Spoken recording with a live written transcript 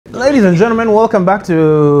Ladies and gentlemen, welcome back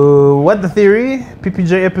to What the Theory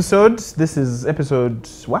PPJ episode. This is episode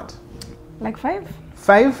what? Like 5?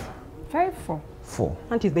 5? 5, 4. 4.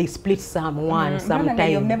 Until they split someone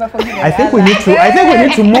sometime. You've never forgiven I think we need to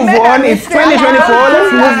move on. It's 2024.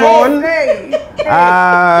 Let's move on.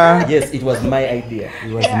 Yes, it was my idea.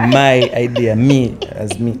 It was my idea. Me.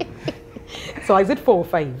 So is it 4 or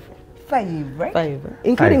 5? 5, right? 5.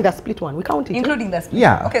 Including the split one. We count it. Including the split.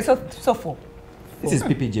 Yeah. Okay, so 4. This is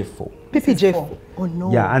PPJ 4. PPJ 4. Oh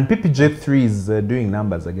no. Yeah, and PPJ 3 is doing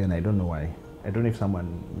numbers again. I don't know why. I don't know if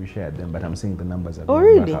someone reshared them, but I'm seeing the numbers are going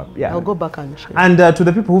really? back up. Yeah. I'll go back and share. And to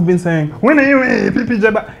the people who've been saying, when are you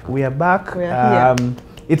PPJ back? We are back. We are here.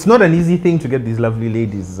 It's not an easy thing to get these lovely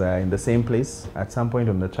ladies in the same place at some point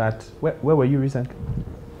on the chat. Where were you recently?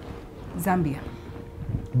 Zambia.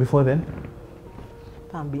 Before then?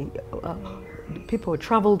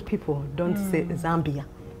 Traveled people don't say Zambia.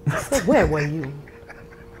 So where were you?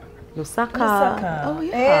 Lusaka. Oh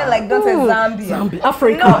yeah. Like don't say Zambia. Zambia.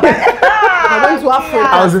 Africa. No. I went to Africa.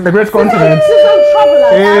 I was in the great continent.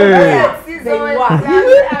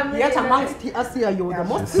 Yet amongst us here, you were the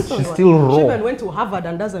most seasoned She's one. still raw. She even went to Harvard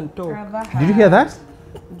and doesn't talk. Did you hear that?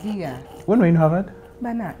 Yeah. When were you in Harvard?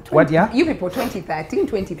 What year? You people 2013,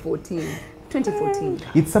 2014. 2014.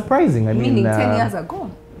 It's surprising. I Meaning mean, 10 years ago.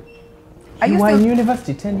 You were in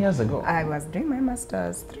university 10 years ago. I was doing my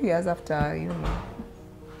master's 3 years after uni.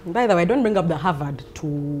 By the way, don't bring up the Harvard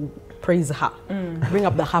to praise her. Bring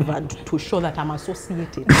up the Harvard to show that I'm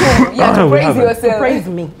associated. Yeah, to praise yourself. To praise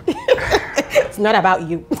me. It's not about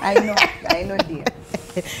you. I know, dear.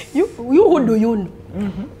 You who do you know?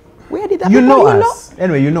 Where did that You know people us.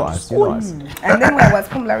 Anyway, you know us. You know us. And then where was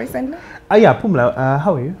Pumla recently? Yeah, Pumla.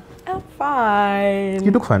 How are you? I'm fine. You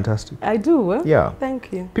look fantastic. I do. Yeah.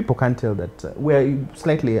 Thank you. People can't tell that we're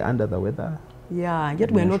slightly under the weather. Yeah,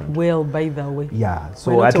 yet we're not well, by the way. Yeah,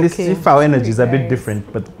 so We're at not least okay. if our energy is a bit different,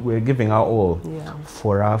 but we're giving our all Yeah.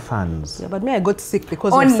 for our fans. Yeah, but me, I got sick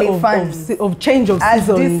because of change of As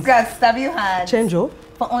seasons. discussed, have you had? Change of?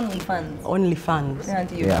 For OnlyFans.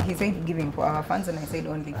 OnlyFans. Yeah. He said giving for our fans and I said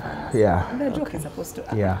OnlyFans. Yeah. The joke is supposed to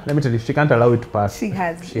Yeah, let me tell you, she can't allow it to pass. She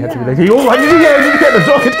has. She had to be like, yo, what did you get the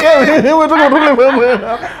joke? It came.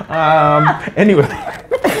 Anyway.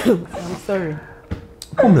 I'm sorry.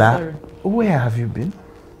 Pumla, where have you been?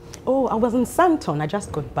 Oh, I was in Santon. I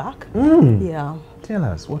just got back. Yeah. Tell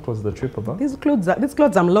us, what was the trip about? These clothes,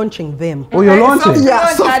 I'm launching them. Oh, you're launching?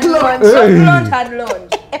 Yeah, Soft launch.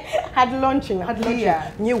 Had launching.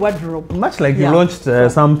 Yeah. New wardrobe. Much like you Yeah. launched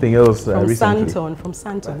something else From recently.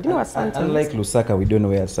 Santon. Do you know what Santon is? Unlike Lusaka, we don't know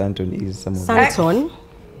where Santon is. Santon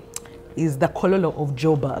is the Kololo of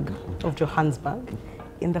Johannesburg,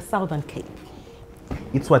 in the Southern Cape.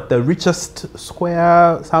 It's what, the richest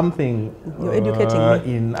square something You're educating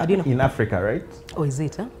me. in Africa, right? Oh, is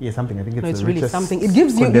it? Huh? Yeah, something. I think it's No, it's the really richest something. It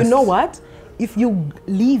gives you, you know what? If you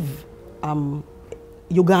leave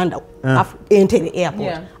Uganda, Entebbe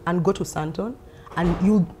airport, and go to Santon, and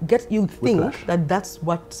you think that that's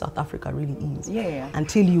what South Africa really is. Yeah.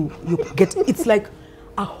 Until you get, it's like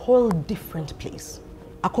a whole different place.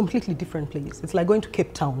 A completely different place. It's like going to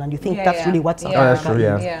Cape Town and you think that's really what South that's Africa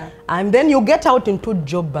true, is. yeah. And then you get out into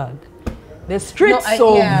Joburg. The streets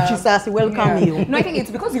of Jesus welcome you. No, I think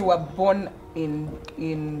it's because you were born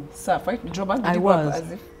in South, right? Joburg? I was.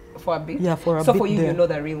 As if for a bit? Yeah, for a bit. So for you, there. you know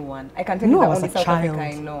the real one. I can tell No, you I the was only a South child. Africa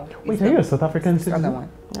I know. Wait, are you a South African Other citizen? one.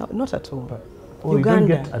 No, not at all. Oh, Uganda. you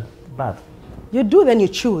don't get a bath? You do, then you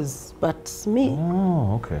choose. But me,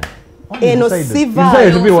 Oh, okay. you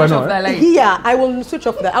decided to be one, no? yeah, I will switch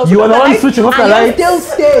off the. You are the one switching off the and lights? I'll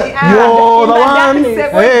still stay. You're the one.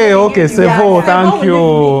 darkness. Hey, okay, Sevo, thank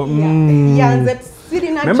you. Yeah, that's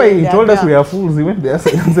sitting. Remember, he told us we are fools. He went there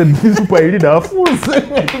and said, "These people really are fools." I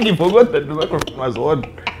think he forgot that the microphone was on.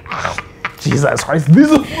 Jesus Christ,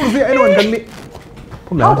 these are fools. Anyone can be.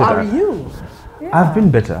 How are you? I've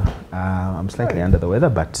been better. I'm slightly under the weather,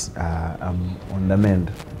 but I'm on the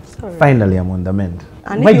mend. Sorry. Finally, I'm on the mend.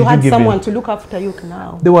 And Why if you did had give someone in? to look after you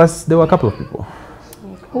now. There were a couple of people.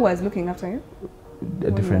 Who was looking after you?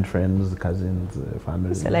 Different friends, cousins,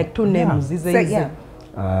 family. So like 2 names. Is it easy?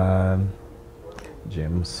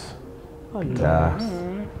 James, Oh,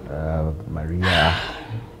 Maria.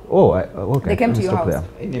 Oh, okay. They came to your stop house.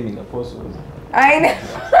 there. Naming apostles. I know.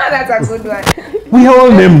 That's a good one. We are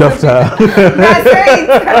all named after. That's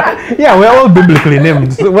it. Yeah, we're all biblically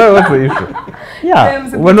named. So what's the issue? Yeah,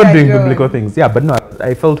 Names we're not doing John. biblical things. Yeah, but no,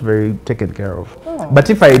 I felt very taken care of. Oh. But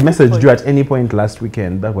if I messaged you at any point last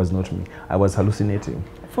weekend, that was not me. I was hallucinating.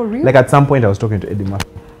 For real? Like at some point, I was talking to Eddie Murphy.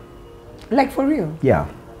 Like for real? Yeah.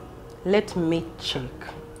 Let me check.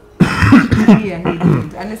 Yeah, he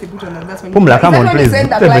didn't. Unless he put on that's when Pumla, Is come that on, when you please. sent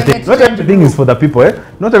the Not climate everything, not change everything is for the people, eh?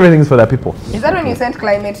 Not everything is for the people. Is that when you sent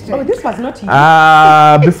climate change? Oh, this was not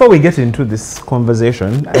you. Before we get into this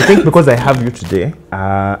conversation, I think because I have you today,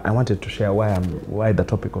 I wanted to share why the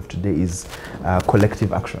topic of today is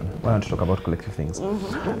collective action. I want to talk about collective things.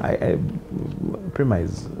 Prima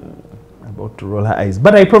is about to roll her eyes,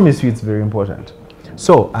 but I promise you it's very important.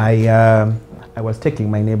 So I was taking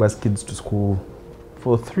my neighbor's kids to school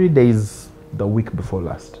for 3 days the week before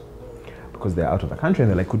last, because they're out of the country, and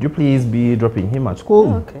they're like, could you please be dropping him at school?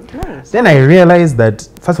 Oh, okay, nice. Then I realized that,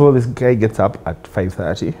 first of all, this guy gets up at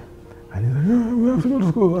 5:30, and he's like, "Oh, we have to go to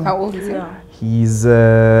school." How old is he? Yeah. He's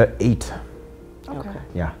 8. Okay.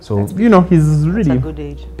 Yeah, so, you know, he's It's really a good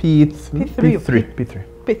age. P3. P3,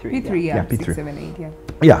 P3, yeah. Yeah, P3. 6, 7, 8, yeah.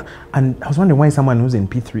 Yeah, and I was wondering why someone who's in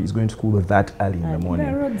P3 is going to school that early in the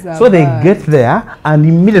morning. The roads are So they bad. get there, and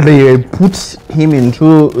immediately put him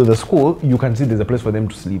into the school. You can see there's a place for them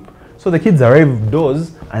to sleep. So the kids arrive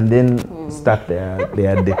doors and then start their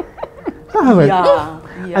day. So I was like,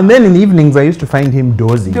 Yeah. and then in the evenings, I used to find him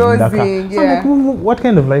dozing in the car. Dozing, So I'm like, yeah. what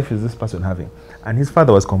kind of life is this person having? And his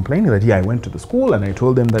father was complaining that, I went to the school and I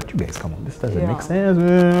told them that, you guys, come on, this doesn't make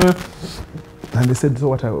sense. And they said, so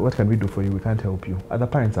what can we do for you? We can't help you. Other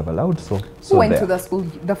parents have allowed, so Who went there. to the school?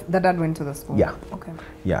 The dad went to the school? Yeah. Okay.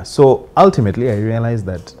 Yeah, so ultimately I realized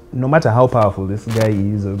that no matter how powerful this guy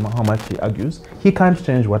is or how much he argues, he can't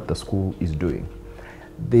change what the school is doing.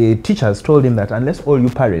 The teachers told him that unless all you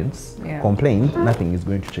parents complain, nothing is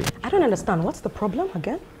going to change. I don't understand. What's the problem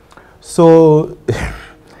again? So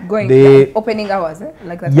Going They- like opening hours, eh?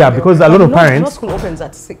 Like that. yeah, because a lot of No parents, school opens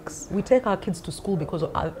at 6. We take our kids to school because of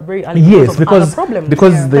very early yes, of because other problems.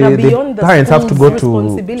 because that are the beyond the parents have to go school's to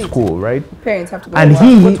responsibility. school, right? Parents have to go And to work.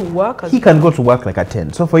 he Go to work as he can go to work like at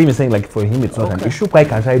 10. So for him, he's saying like for him it's not an Okay. issue. Why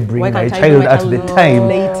can't I bring Why my can't I child bring my at the child time?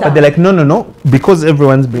 later? But they're like, no, because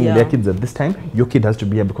everyone's bringing their Yeah. kids at this time. Your kid has to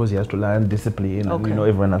be here because he has to learn discipline. And, Okay.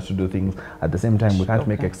 everyone has to do things at the same time. We can't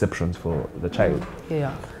make exceptions for the child. Yeah.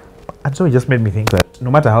 And so it just made me think that no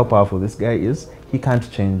matter how powerful this guy is, he can't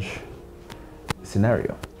change the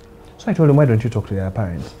scenario. So I told him, why don't you talk to their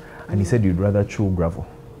parents? And he said, you'd rather chew gravel.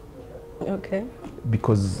 Okay.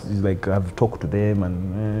 Because he's like, I've talked to them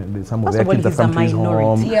and some of First their of all, kids have he's a come to his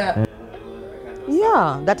minority. home. Yeah.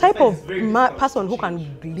 Yeah, the type of person who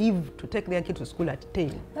can leave to take their kid to school at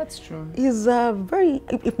 10 That's true. is very,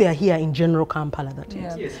 if they are here in general Kampala, that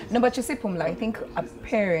is. Yeah. No, but you see, Pumla, I think a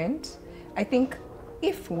parent,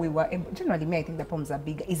 if we were, generally me, I think the problems are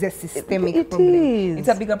bigger. It's a systemic It problem. is. It's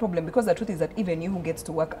a bigger problem because the truth is that even you who gets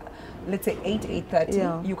to work, let's say 8:30,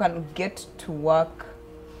 Yeah. you can get to work.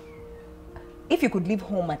 If you could leave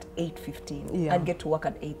home at 8:15 Yeah. and get to work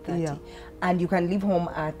at 8:30, Yeah. and you can leave home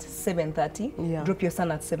at 7:30, Yeah. drop your son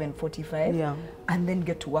at 7:45, Yeah. and then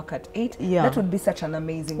get to work at 8, Yeah. that would be such an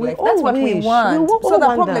amazing We life. all That's what wish. we We want. all So the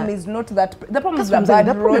want problem that. is not that. The problem is That's the what I'm saying,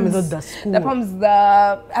 bad the problem is roads. not the school. The problem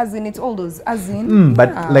is as in it's all those, as in. But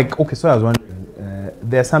yeah. like, okay, so I was wondering,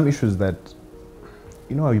 there are some issues that,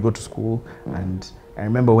 how you go to school, and I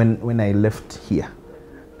remember when I left here,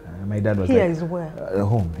 my dad was Here like, is where?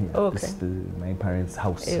 home here. Okay. This is my parents'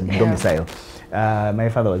 house, Yeah. domicile. My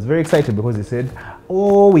father was very excited because he said,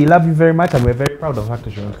 "Oh, we love you very much, and we're very proud of the fact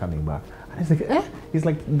that you're not coming back." And he's like, "Eh?" He's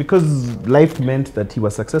like, because life meant that he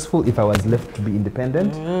was successful if I was left to be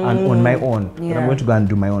independent and on my own. But I'm Yeah. going to go and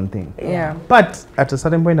do my own thing. Yeah. But at a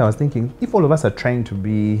certain point, I was thinking, if all of us are trying to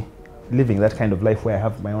be living that kind of life where I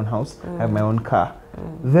have my own house, I have my own car,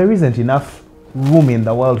 there isn't enough room in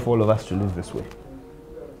the world for all of us to live this way.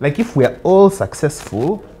 Like if we're all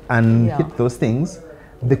successful and Yeah. hit those things,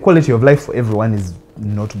 the quality of life for everyone is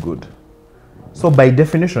not good. So by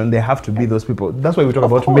definition, there have to be those people. That's why we talk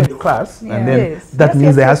Of about course. middle class, Yeah. and then Yes. that Yes, means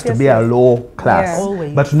yes, there yes, has to yes, be yes. a low class. Yeah.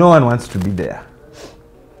 Always. But no one wants to be there.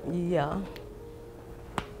 Yeah.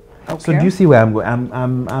 So do you see where I'm going?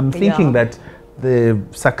 I'm thinking Yeah. that the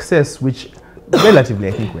success, which relatively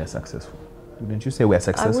I think we are successful. Wouldn't you say we are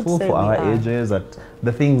successful say for we our are. ages? At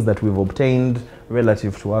the things that we've obtained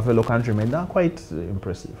relative to our fellow countrymen are quite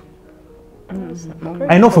impressive.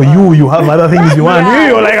 I know for you have other things you want. Yeah.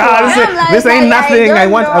 You're like, this ain't nothing. I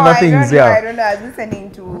want other things. I Yeah. don't know. I was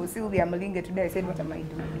listening to Sylvia Malinga today. I said, what am I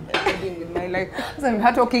doing with my life? So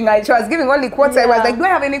her talking, she was giving only quotes. I was Yeah. like, do I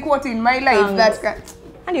have any quote in my life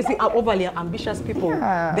And you see, overly ambitious people,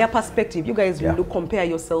 Yeah. their perspective, you guys Yeah. compare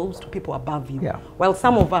yourselves to people above you. Yeah. While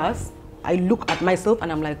some of us, I look at myself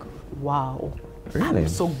and I'm like, wow, Really? I'm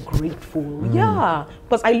so grateful. Yeah,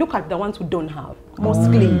 because I look at the ones who don't have,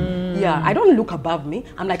 mostly. Yeah, I don't look above me.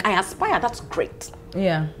 I'm like, I aspire, that's great.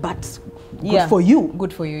 Yeah. But good for you.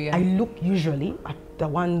 Good for you, yeah. I look usually at the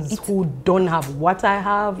ones who don't have what I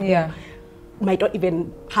have. Yeah. Might not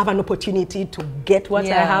even have an opportunity to get what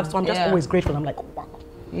I have. So I'm just always grateful. I'm like, oh, wow.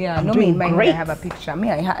 Yeah, I'm no, doing me in my great. head I have a picture. Me,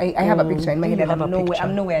 I have a picture in my head, and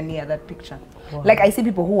I'm nowhere near that picture. Wow. Like I see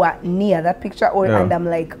people who are near that picture, and I'm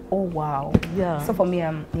like, oh wow. Yeah. So for me,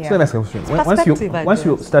 I'm So let me ask you a question. Once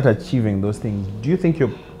you guess. start achieving those things, do you think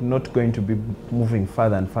you're not going to be moving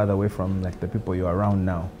further and further away from like the people you're around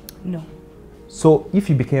now? No. So if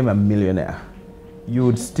you became a millionaire, you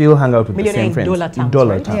would still hang out with the same friends in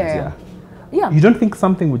dollar terms, right? yeah. Yeah. You don't think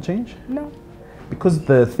something would change? No. Because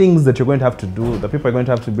the things that you're going to have to do, the people are going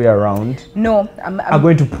to have to be around, No. are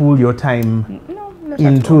going to pull your time No. Not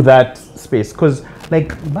into that space. Because like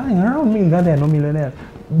buying around me, there are no millionaires.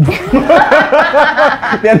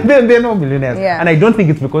 they're no millionaires. Yeah. And I don't think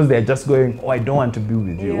it's because they're just going, oh, I don't want to be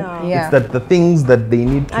with you. Yeah. Yeah. It's that the things that they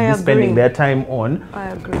need to be spending their time on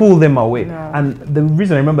pull them away. No. And the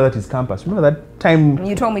reason I remember that is campus. Remember that time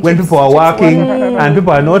You told me when chips- people are chips working were- and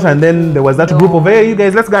people are not, and then there was that group of, hey, you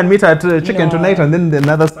guys, let's go and meet at Chicken tonight, and then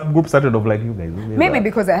another subgroup started of like, you guys. Maybe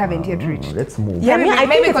because I haven't yet reached. Let's move. Yeah, I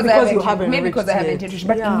think it's because you haven't maybe because I haven't reached yet reached.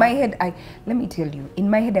 yet. But in my head, let me tell you, in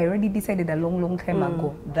my head, I already decided a long time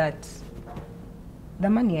ago that the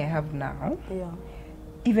money I have now,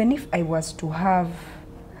 even if I was to have,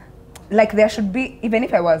 like there should be, even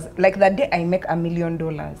if I was, like the day I make $1 million,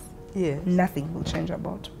 nothing will change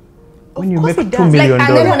about. When you Of course make it $2 does. million, Like,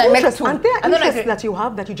 and then when I make Interest, two, and there are and then I interests say- that you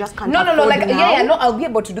have that you just can't No, afford now. no, I'll be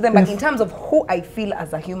able to do them, but in terms of who I feel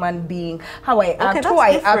as a human being, how I act, who that's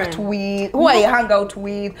I different. act with, who I hang out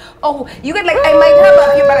with. Oh, you get like, I might have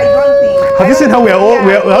a few, but I don't think. have you seen how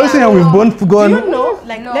have you seen how we've both gone? Do you know,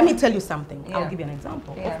 like, No. let me tell you something. Yeah. I'll give you an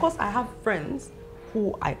example. Yeah. Of course, I have friends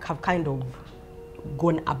who I have kind of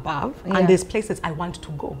gone above, Yeah. and there's places I want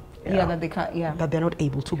to go Yeah, that they can't, that they're not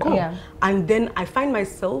able to go. Yeah. And then I find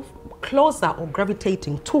myself closer or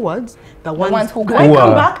gravitating towards the ones who do go. I Who come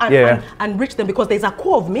are- back yeah. and reach them, because there's a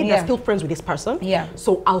core of me Yeah. that's still friends with this person. Yeah.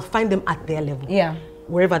 So I'll find them at their level. Yeah.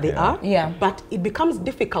 Wherever they are. Yeah. But it becomes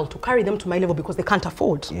difficult to carry them to my level because they can't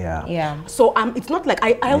afford. Yeah. Yeah. So it's not like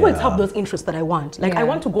I always Yeah. have those interests that I want. Like I Yeah.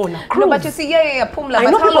 want to go on a cruise. No, but you see, Pumla, I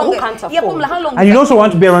but know how people long? who can't Yeah, afford. Pumla, how long? And you also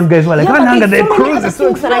want to be around guys who are like, Yeah, "Man, but hang on, there's the so many cruise other is so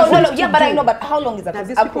things that I expensive." want to But I do know, but how long is a that cruise?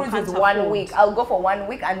 these A people cruise can't is 1 afford. week. I'll go for 1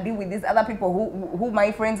 week and be with these other people who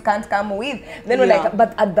my friends can't come with. Then we're Yeah. like,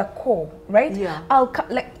 but at the core, right? Yeah.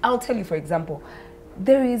 I'll tell you, for example,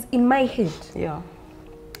 there is in my head, Yeah.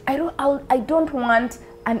 I don't want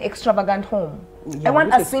an extravagant home. Yeah, I want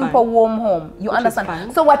which a is simple, fine. warm home. You Which is understand?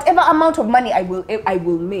 fine. So whatever amount of money I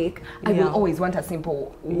will make, I Yeah. will always want a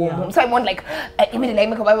simple, warm Yeah. home. So I want like immediately I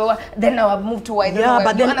make a blah, blah, blah. Then now I've moved to I don't know Yeah, where.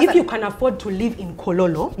 but then if understand? you can afford to live in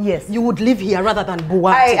Kololo, Yes. you would live here rather than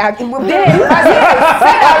Buwati. Then say a real place.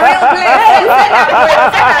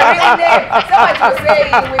 Say a real name. Say what you're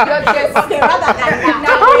saying with your chest. Okay, rather than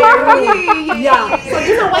Nakweri. Yeah. So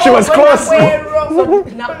you know what? She was close.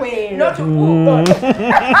 Nakwero. Not to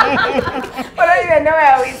But I don't even know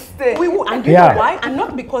where we stay. And you Yeah. know why? And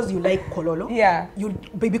not because you like Kololo. Yeah.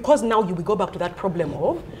 But because now you will go back to that problem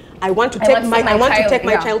of I want to I take want to my send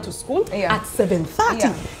my child, child to school Yeah. at 7:30.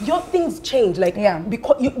 Yeah. Your things change, like Yeah.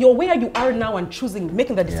 because you're where you are now and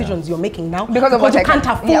making the decisions you're making now Because of what you I can't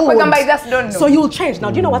can- afford. yeah, because I just don't know. So you'll change. Now,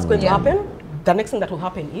 do you know what's going to Yeah. happen? The next thing that will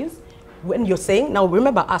happen is when you're saying, now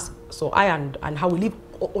remember us, so I and how we live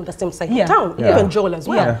on the same side Yeah. of town, Yeah. even Joel as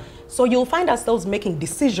well. Yeah. So you'll find ourselves making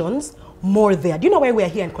decisions more there. Do you know why we're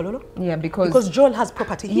here in Kololo? Yeah, because Because Joel has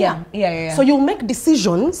property here. Yeah. So you'll make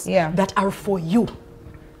decisions Yeah. that are for you.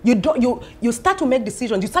 You start to make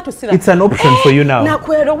decisions. You start to see that It's an option for you now.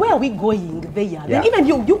 Nakwero, where are we going there? Yeah. Then even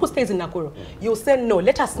you who stays in Nakuru, you'll say no.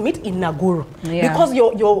 Let us meet in Naguru Yeah. because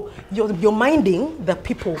you're minding the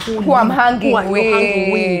people who I'm live- hanging you're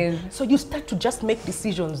hanging with. So you start to just make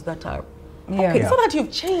decisions that are Yeah. okay. Yeah. So that you've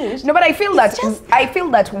changed. No, but I feel that It's just- I feel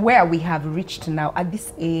that where we have reached now at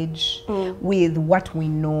this age with what we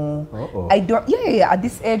know, Uh-oh. I don't. Yeah. At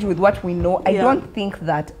this age with what we know, I Yeah. don't think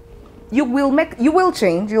that you will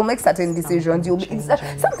change. You'll make certain decisions.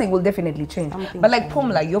 Something will definitely change. Something But like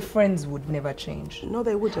Pumla, your friends would never change. No,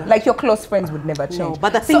 they wouldn't. Like your close friends would never change.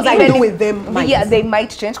 but the things I even do with them might. yeah, they might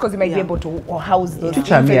change because you might be Yeah. able to house those.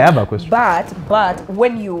 Teacher, me, I have a question. But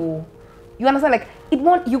when you understand, like it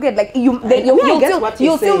won't. You get like you. I get what you're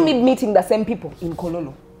You'll still saying. be meeting the same people in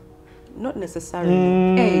Kololo. Not necessarily.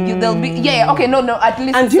 Hey, they'll be okay. No. At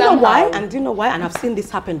least. And do you know why? somehow. And do you know why? And I've seen this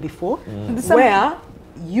happen before, Some- where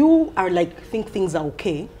you are like think things are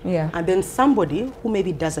okay, Yeah. and then somebody who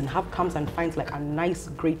maybe doesn't have comes and finds like a nice,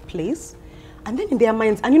 great place, And then in their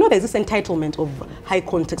minds, and you know there's this entitlement of high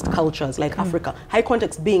context cultures like Africa. High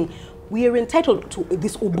context being, we are entitled to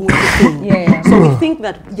this Ubuntu thing. So we think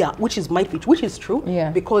that, which is true,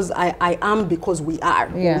 because I am because we are.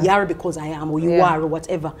 We are because I am, or you are, or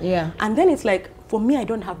whatever. And then it's like, for me, I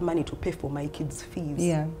don't have money to pay for my kids'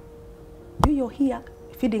 fees. You're here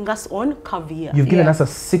feeding us on caviar. You've given us a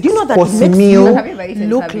 6 you know that course makes meal. You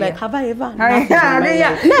look caviar? Like, have I ever? Never.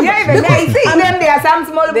 I see them, there are some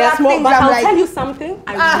small black things. But I'll tell you something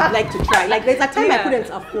I would like to try. Like, there's a time I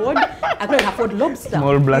couldn't afford lobster.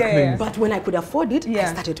 Small black things. But when I could afford it,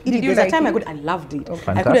 I started eating. There's like a time I loved it.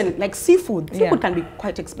 Okay. I couldn't, like seafood. Seafood can be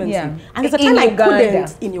quite expensive. And there's a In time Uganda. I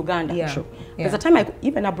couldn't, in Uganda, sure. There's a time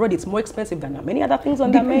even abroad, it's more expensive than many other things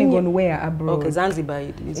on the menu. Depending on where abroad. Okay, Zanzibar.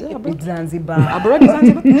 Is it abroad? It's Zanzibar. Abroad is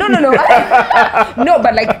Zanzibar? No. No,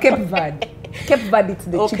 but like Cape Verde. Cape Verde, it's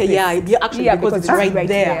the cheapest. Okay, actually, because it's right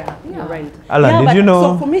there. You're right. Alan, did you know?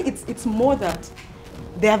 So for me, it's more that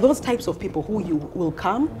there are those types of people who you will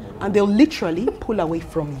come and they'll literally pull away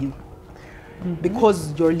from you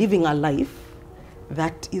because you're living a life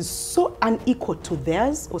that is so unequal to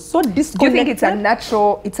theirs or so disconnected. Do you think it's a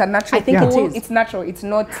natural I think it is. It's natural. It's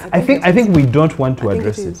not. I think we don't want to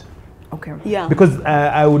address it. Okay. Yeah. Because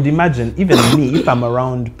I would imagine, even me, if I'm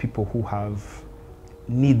around people who have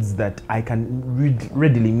needs that I can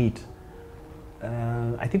readily meet,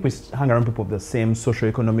 I think we hang around people of the same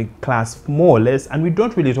socioeconomic class, more or less, and we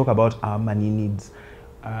don't really talk about our money needs.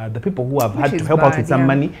 The people who have had to help out with some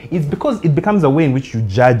money, it's because it becomes a way in which you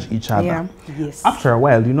judge each other. Yeah. Yes. After a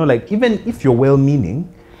while, you know, like, even if you're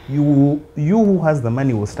well-meaning, you who has the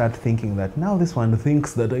money will start thinking that now this one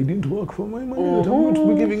thinks that I didn't work for my money, that I'm going to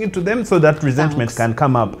be giving it to them, so that resentment can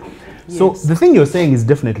come up. Yes. So the thing you're saying is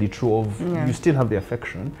definitely true of you still have the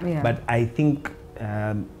affection, but I think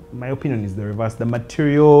my opinion is the reverse. The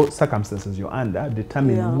material circumstances you're under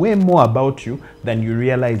determine way more about you than you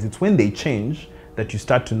realize. It's when they change that you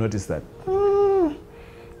start to notice that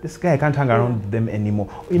this guy, I can't hang around them anymore.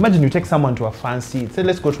 Imagine you take someone to a fancy, say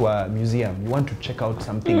let's go to a museum, you want to check out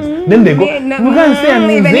some things. Then they go, we can't stay at a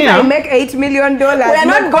museum. Even if I make $8 million, we're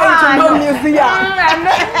not going to no museum.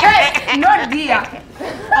 Not dear.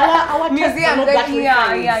 Our museum,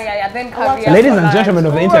 then Ladies and gentlemen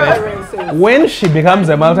of the internet, when she becomes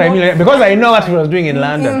a multi-millionaire, because I know what she was doing in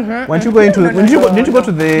London. When you go into, didn't you go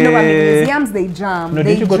to the? No, I mean museums they jam. No,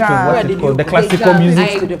 didn't you go to what it called, the classical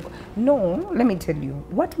music? No, let me tell you.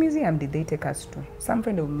 What museum did they take us to? Some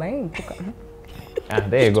friend of mine took us.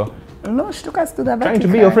 There you go. No, she took us to the Vatican. Trying to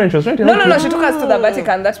be your friend, she was trying to No, she took us to the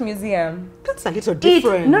Vatican, that museum. That's a little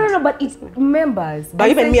different. No, but it's members. But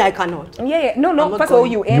even me, I cannot. Yeah. No. First of all,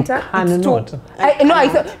 you enter. Cannot. I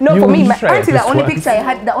thought for me, until the only picture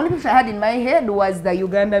I had in my head was the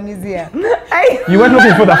Uganda museum. You weren't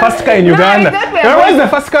looking for the first car in Uganda. Where was the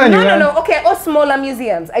first car in Uganda? No. Okay, all smaller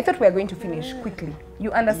museums. I thought we were going to finish quickly.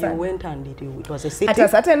 You understand? You went and it was a city. At a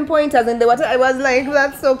certain point, as in the water, I was like,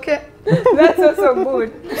 that's okay. That's also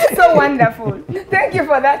good. So wonderful. Thank you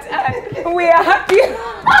for that. And we are happy.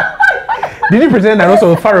 Did you pretend and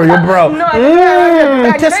also furrow your brow? No,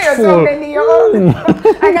 I tasteful.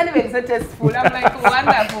 I can't even say tasteful. I'm like,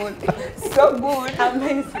 wonderful. So good.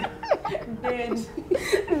 Amazing.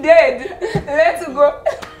 Dead. Let's go.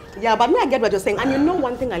 Yeah, but me, I get what you're saying. And you know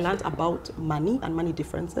one thing I learned about money and money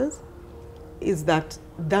differences is that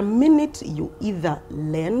the minute you either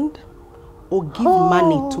lend or give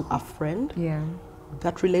money to a friend,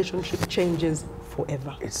 that relationship changes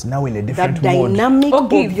forever. It's now in a different mode. That dynamic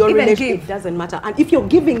of your relationship doesn't matter. And if you're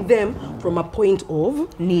giving them from a point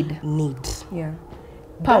of need. Yeah.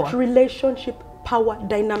 Power. That relationship, power,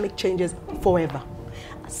 dynamic changes forever.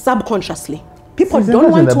 Subconsciously. People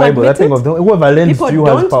don't want to admit it. Whoever lends to you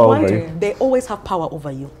has power over you. They always have power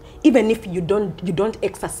over you. Even if you don't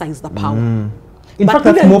exercise the power. In fact,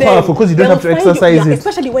 that's more powerful because you don't have to exercise it.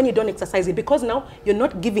 Especially when you don't exercise it, because now you're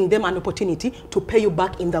not giving them an opportunity to pay you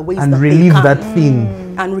back in the ways and that relieve they can. that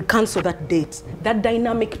thing. And cancel that debt. That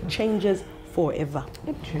dynamic changes forever.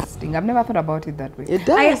 Interesting. I've never thought about it that way. It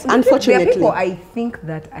does, unfortunately. There are people I think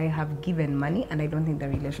that I have given money and I don't think the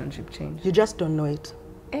relationship changed. You just don't know it.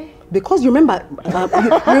 Because you remember, you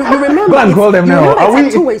remember. Go and call them now.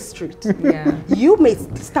 It's a two-way street. You may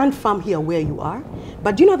stand firm here where you are,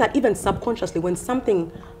 but do you know that even subconsciously, when something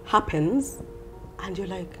happens, and you're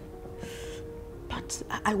like, but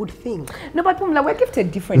I would think. No, but Pumla, we're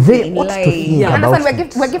gifted differently in life. You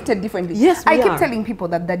understand? We're gifted differently. Yes, I keep telling people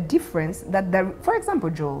that the difference, for example,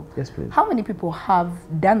 Joel. Yes, please. How many people have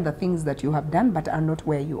done the things that you have done, but are not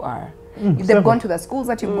where you are? They've gone to the schools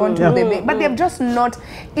that you've gone to, but they've just not.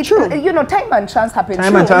 True. You know, time and chance happen.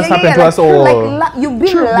 Time and chance happen to us all. Like you've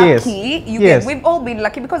been lucky. Yes. We've all been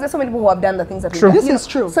lucky because there's so many people who have done the things that we've done. This is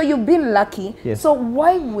true. So you've been lucky. Yes. So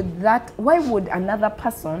why would another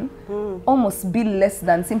person almost be less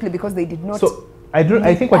than simply because they did not? So I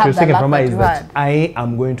think what have you're the saying luck from that is you that had. I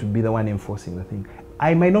am going to be the one enforcing the thing.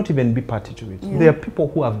 I might not even be party to it. There are people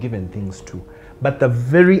who have given things to. But the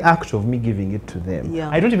very act of me giving it to them,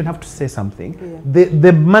 I don't even have to say something.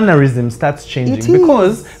 The mannerism starts changing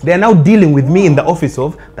because they're now dealing with me in the office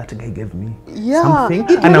of that guy gave me something,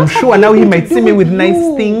 and I'm sure now he might see me with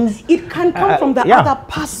nice things. It can come from the other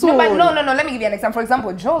person. No, but no. Let me give you an example. For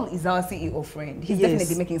example, Joel is our CEO friend. He's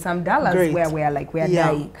definitely making some dollars where we're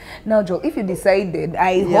dying. Now, Joel, if you decided,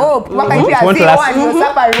 I hope,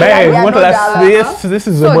 this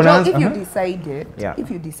is so a bonus. Joel, if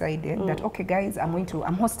you decided that, okay, guys, I'm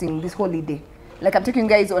hosting this holiday. Like I'm taking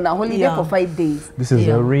guys on a holiday for 5 days. This is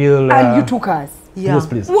a real. And you took us. Yes,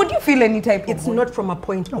 please. Would you feel any type It's of not from a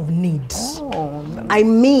point of need. I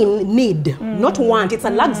mean need, not want. It's a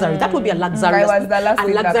luxury. That would be a luxurious,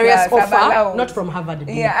 offer, not from Harvard.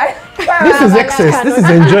 This is excess. This is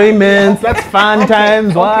enjoyment. That's fun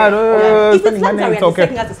times. If it's luxury and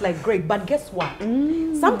second class, it's like great. But guess what?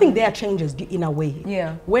 Something there changes in a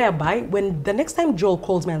way. Whereby when the next time Joel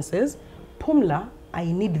calls me and says, Pumla, I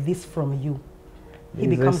need this from you, he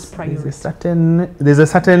becomes priority. There's a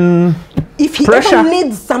certain if he pressure. ever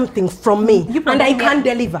needs something from me and I can't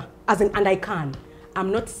deliver, and I can,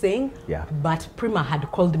 I'm not saying, but Prima had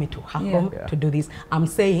called me to her home to do this. I'm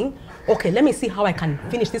saying, okay, let me see how I can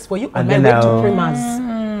finish this for you on my way to Prima's.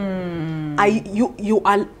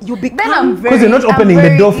 You become because you're not opening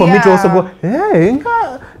the door for me to also go, hey,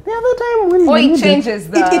 the other time when it changes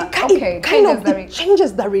it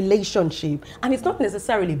changes the relationship, and it's not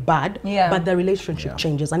necessarily bad, but the relationship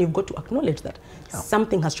changes, and you've got to acknowledge that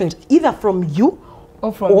something has changed, either from you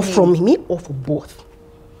or from me or for both.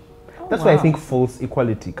 That's why I think false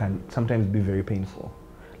equality can sometimes be very painful.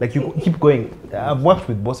 Like you keep going. I've worked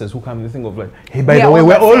with bosses who come and think of like, hey, by the way,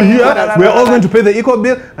 we're all here, we're all going to pay the equal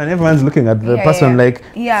bill, and everyone's looking at the person like,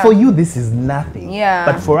 for you this is nothing,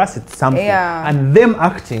 but for us it's something. And them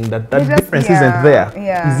acting that difference isn't there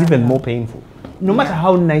is even more painful. No matter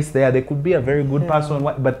how nice they are, they could be a very good person,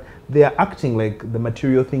 but they are acting like the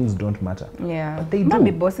material things don't matter. But they do.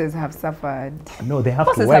 Maybe bosses have suffered. No, they have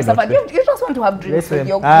bosses to. have suffered. You just want to have drinks with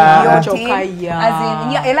your team. As in,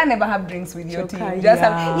 Ella never have drinks with your team. You just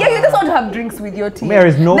want to have drinks with your team. There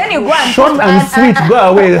is no then you go and short and sweet. Go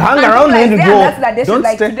away, hang around and go. That's the day. Don't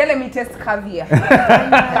Like stay. today, let me test caviar.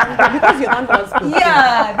 Because your hand was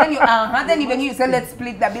good. Then even you say, let's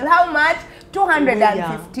split the bill. How much?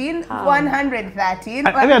 215, 113.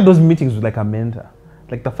 I've had those meetings with like a mentor.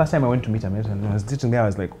 Like the first time I went to meet a mentor, and I was sitting there, I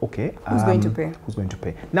was like, okay, who's going to pay? Who's going to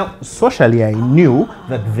pay? Now, socially, I knew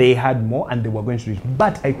that they had more and they were going to do it,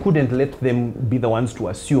 but I couldn't let them be the ones to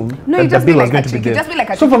assume that the bill was going to be there. You just be like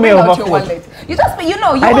a so for me, I was You just be,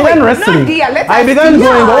 I began wrestling. I began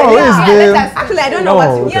going, actually, I don't know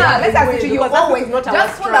what. Let's ask you. You always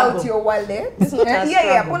just pull out your wallet.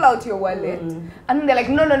 Pull out your wallet. And they're like,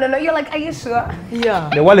 no. You're like, are you sure? Yeah.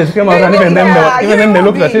 The wallet came out, and even them they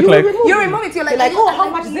looked at it like. You remove it. You're like, oh, how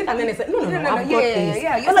much is it? And then they said, no, I've got this.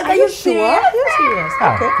 You're like, are you sure? You're serious.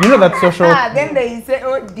 Okay. You know that social. Then they say,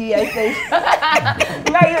 oh dear, I say,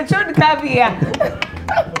 now you showed caviar.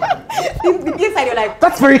 Inside you're like,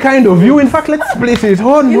 that's very kind of you. In fact, let's split it.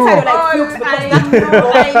 Oh no. Inside you're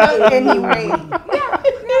like, I know anyway.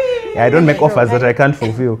 I don't make offers that I can't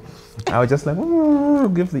fulfill. I was just like,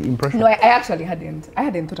 give the impression. No, I actually hadn't. I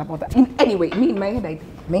hadn't thought about that. Anyway, me in my head,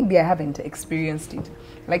 maybe I haven't experienced it.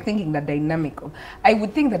 Like thinking the dynamic. I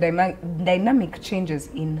would think the dynamic changes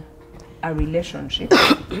in a relationship,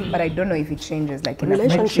 but I don't know if it changes like in a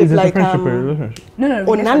relationship, like relationship. No.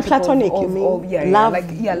 Or non-platonic, you mean? Love,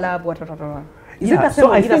 what. Is it the same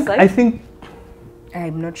on either side? I think.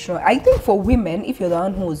 I'm not sure. I think for women, if you're the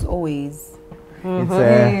one who's always. You're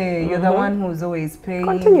the one who's always paying.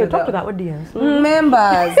 Continue, talk to the audience.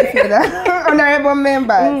 Members, if you're the honorable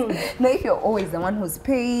members. No, if you're always the one who's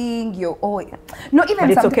paying, you're always. No, even. But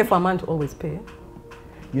it's okay for a man to always pay.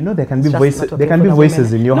 You know, there can be voices. There can be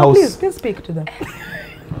voices in your house. Please speak to them.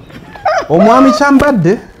 Oh, mommy,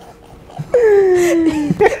 chambade.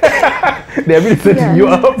 They're really setting you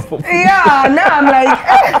up. Now I'm like.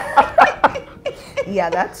 Yeah,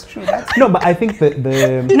 that's true. No, but I think the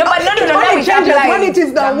No, it changes when it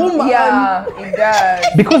is the woman. Yeah, it does.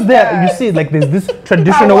 Because there, you see, like there's this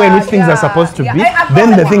traditional way in which things are supposed to be.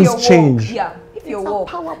 Then the things change. Yeah, if you're a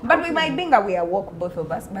walk. But we might think that we are walk, both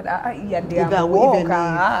of us. But yeah, they Either are way, walk. even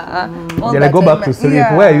All Yeah, the like go time. back to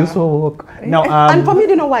sleep. Where you so walk? Now, and for me,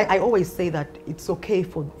 you know why I always say that it's okay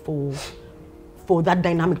for that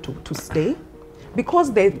dynamic to stay,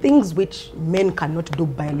 because there are things which men cannot do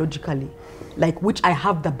biologically, like which I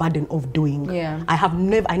have the burden of doing. Yeah.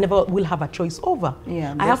 I never will have a choice over.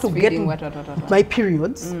 Yeah, I have to get breastfeeding, my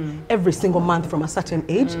periods every single month from a certain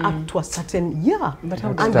age up to a certain year. But how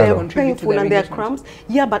And does they're that contribute to painful the and they're relationship? cramps.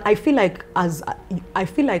 Yeah, but I feel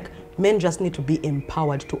like men just need to be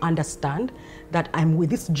empowered to understand that I'm with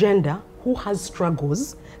this gender who has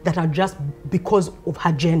struggles that are just because of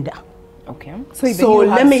her gender. Okay. So you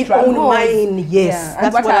let have me own struggles. mine. Yes, Yeah.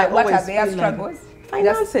 And that's what I are, what always are their feel struggles? Like.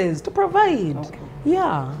 Finances to provide. Okay.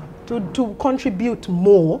 Yeah, to contribute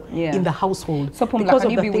more Yeah. in the household. So Pumla, because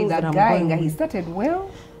can of you the be things with that I'm guy going that he with. started well?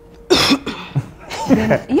 Then,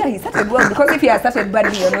 yeah, he started well, because if he had started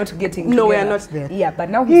badly, you're not getting No, we together. are not there. Yeah, but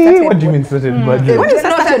now he started What do you well. mean started badly? When he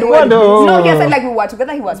started What well, No, he said like we were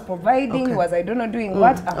together, he was providing, he was, I don't know, doing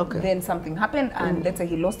what. okay. Then something happened, and let's say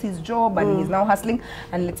he lost his job and he's now hustling,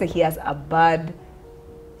 and let's say he has a bad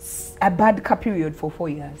car period for 4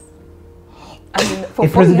 years. I mean, for A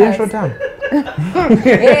 4 presidential years. term.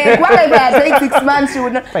 Whatever, take 6 months, you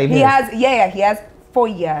would not. 5 He years. has, he has 4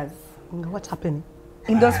 years. What's happening?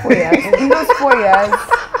 In those 4 years,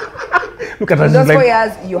 Look at her, in she's those 4 like,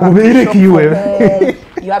 years, you have to "Ubiri shop kiwe." for home,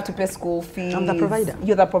 you have to pay school fees. I'm the provider.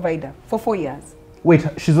 You're the provider for 4 years. wait,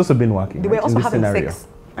 she's also been working. They were right, also in this having scenario. sex.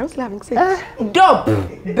 I was having sex. Dope,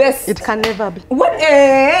 best. It can never be. What?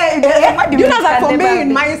 What do You know that can for never me,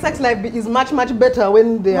 be? my sex life is much better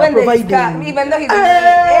when they are When there is car, providing. even though he's I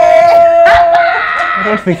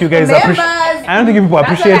don't think you guys appreciate. Neighbors. I don't think people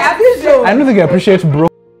appreciate. I feel so. I don't think you appreciate bro.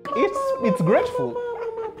 It's grateful.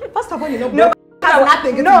 First of all, you know, no, has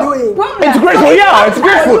nothing to do with. It's grateful. Yeah, it's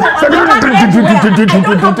grateful.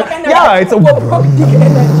 Yeah, it's a.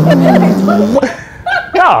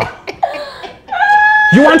 Yeah.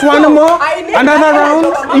 You want one more? Another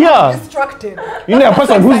round? Yeah. Distracted. You know a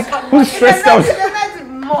person who's stressed out.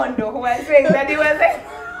 Mondo who was saying that he was like,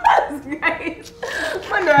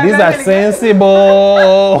 These are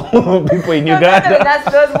sensible people in Uganda.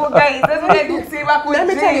 That's those who guys. Those guys who say what Let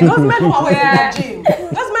me tell you, those men who are always in the gym,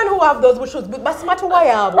 those men who have those shoes, but smart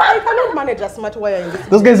wire, I cannot manage a smart wire in this.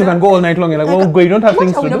 Those guys who can go all night long. You're like, well, go. You don't have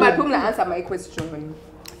things to No, but do. Pumla, answer my question.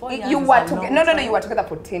 years You is were a together. long No. You were together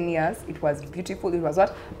for 10 years. It was beautiful. It was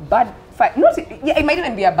what? Bad. Yeah, it might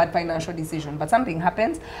even be a bad financial decision, but something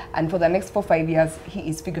happens, and for the next 4-5 years, he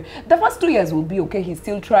is figuring. The first 2 years will be okay. He's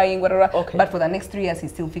still trying, whatever. Okay. But for the next 3 years,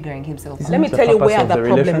 he's still figuring himself out. Let me the tell you purpose where of the the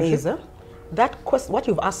problem relationship? is. That question, what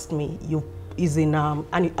you've asked me, is in an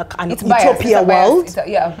It's biased. utopia It's a bias. world.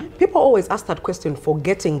 Yeah. People always ask that question,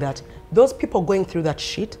 forgetting that those people going through that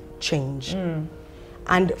shit change.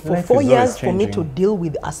 And for Life 4 is years, always for me to changing. deal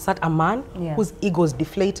with a man Yeah. whose ego is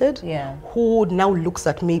deflated, Yeah. who now looks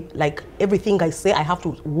at me like everything I say I have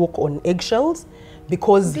to walk on eggshells,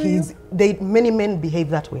 because many men behave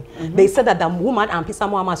that way. They said that the woman and pisa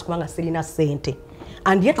mama askwanga selina sente.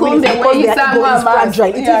 And yet when Kumbe it's because their when ego is someone fragile,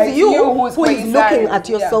 it yeah, is it's you you who's who is looking criticized. at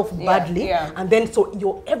yourself Yeah, badly, yeah. and then so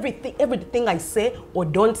your everything I say or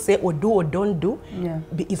don't say or do or don't do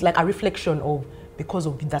is like a reflection of, because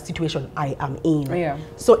of the situation I am in. Yeah.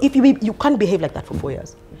 So if you can't behave like that for 4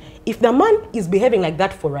 years. If the man is behaving like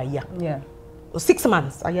that for a year, Yeah. 6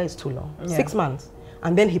 months, a year is too long. Yeah. 6 months.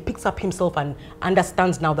 And then he picks up himself and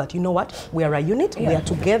understands now that, you know what, we are a unit, we Yeah. are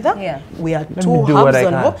together, Yeah. we are me two do what halves I and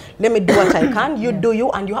can. whole. Let me do what I can, you do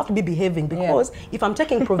you, and you have to be behaving, because if I'm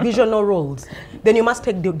taking provisional roles, then you must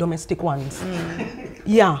take the domestic ones.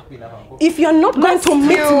 Yeah. If you're not going to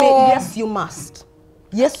meet you. me, yes, you must.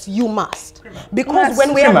 Yes, you must. Because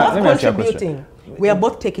when we are Sima, both let me ask you a question. contributing, we are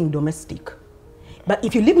both taking domestic. But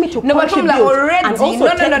if you leave me to No, but contribute Pumla already. and also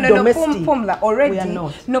No, take domestic, Pumla already. we are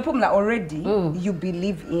not. No, Pumla already. You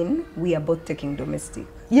believe in we are both taking domestic.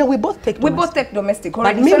 Yeah, we both take We domestic. both take domestic But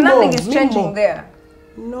already. me So nothing more, is me changing more. there.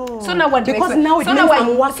 No. So now what? do you Because expect? now it so means now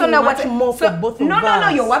I'm working much more for both of no, us. No,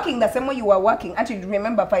 you're working the same way you were working. Actually,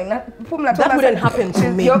 remember, Pumla told That us wouldn't happen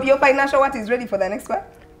to me. Your financial what is ready for the next one?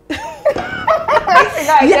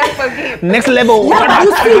 I can't forgive. Next level. Yeah, but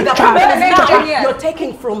you see, the problem is Next 10 years. now you're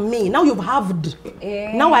taking from me. Now you've halved.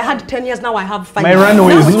 Now I had 10 years, now I have 5 My years.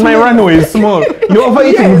 runway is small. You're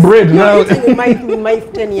overeating bread you're now. eating in my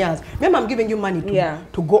 10 years. Remember, I'm giving you money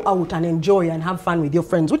to go out and enjoy and have fun with your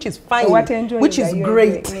friends, which is fine, What enjoying which are is you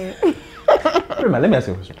great. enjoying? Let me ask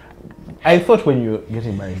you a question. I thought when you're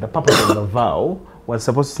getting married, the purpose of the vow was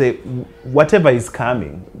supposed to say whatever is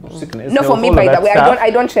coming, sickness. No, for health, me, all by of the that way, stuff, I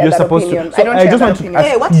don't share you're that supposed opinion. To, so I don't I share just that want to opinion.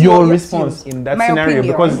 ask Hey, what's your your response in that My scenario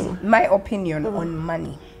opinion, because my opinion on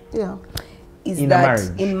money Yeah. is In a that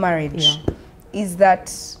marriage. in marriage is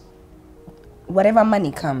that whatever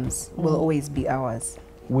money comes will always be ours.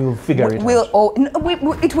 we'll figure it Will out. oh, no,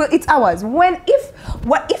 it will, it's ours. When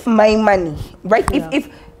if my money, right? If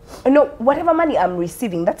no, whatever money I'm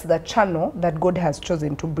receiving, that's the channel that God has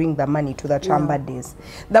chosen to bring the money to the chamber days.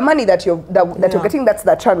 The money that you're getting, that's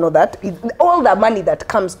the channel that is, all the money that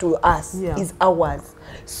comes to us is ours.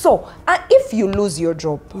 So if you lose your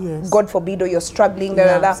job, God forbid, or you're struggling,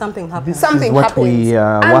 Something happens. Something what happens. we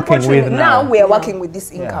are working with Unfortunately, now. we are working with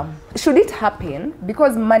this income. Should it happen,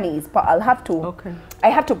 because money is I'll have to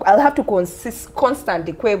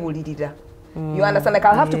constantly you understand? Like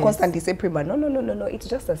I'll have to constantly say, Prima, no, it's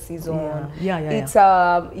just a season. It's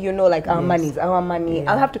like our money is our money.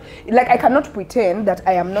 I'll have to, like, I cannot pretend that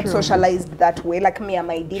I am not socialized that way. Like me and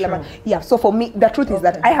my dealer. So for me, the truth is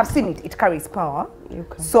that I have seen it. It carries power.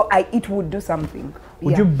 So it would do something.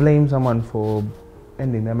 Would you blame someone for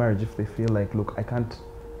ending their marriage if they feel like, look, I can't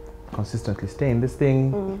consistently stay in this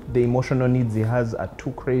thing. The emotional needs he has are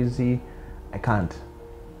too crazy. I can't.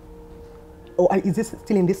 Oh, is this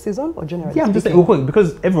still in this season or generally? Yeah, I'm just saying,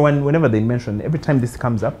 because everyone, whenever they mention, every time this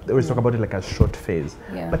comes up, they always talk about it like a short phase.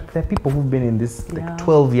 But there are people who've been in this like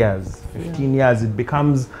 12 years, 15 years. It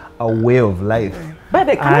becomes a way of life. But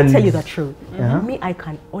can I tell you the truth? Me, I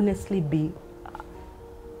can honestly be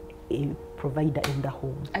a provider in the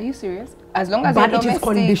home. Are you serious? As long as but it is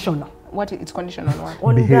conditional. What it's conditional on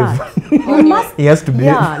what? On that. You must. He has to behave.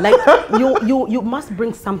 Yeah, like you must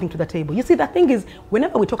bring something to the table. You see, the thing is,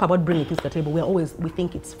 whenever we talk about bringing things to the table, we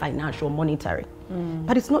think it's financial, monetary,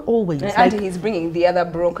 but it's not always. And he's bringing the other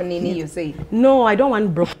broken nini, you say. No, I don't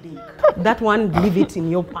want broke dick. That one, leave it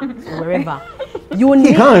in your pants or wherever. You need.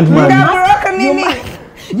 He can't, man.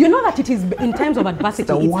 You know that it is in times of adversity.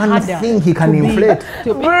 The it's one harder thing he can inflate.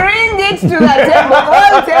 Bring it to the table.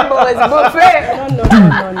 All table is buffet. No.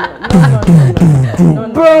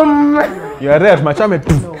 Boom. You are there, Machame.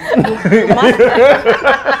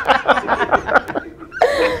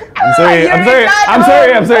 I'm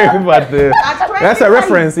sorry, but that's a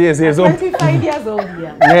reference. Yes. 25 years old,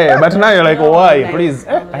 yeah. Yeah, but now you're like, why? Please,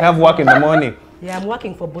 I have work in the morning. Yeah, I'm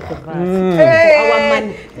working for both of us. Hey. Our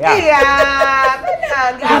money. I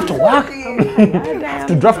have to work. I have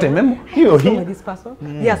to draft a memo. This person.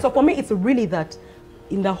 Yeah, so for me, it's really that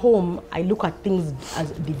in the home, I look at things as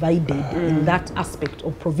divided in that aspect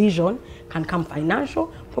of provision can come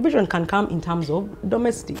financial, provision can come in terms of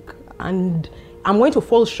domestic. And I'm going to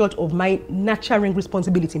fall short of my nurturing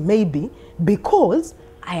responsibility, maybe, because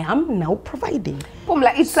I am now providing.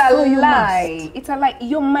 Pumla, it's a lie. It's a lie.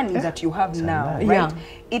 Your money that you have now, right?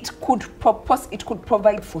 It could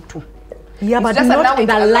provide for two. Yeah, but not in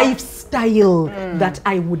the lifestyle that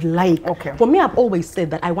I would like. Okay. For me, I've always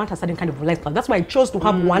said that I want a certain kind of lifestyle. That's why I chose to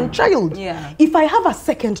have one child. Yeah. If I have a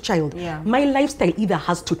second child, my lifestyle either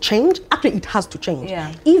has to change. Actually, it has to change.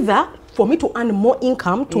 Yeah. Either for me to earn more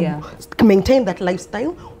income to maintain that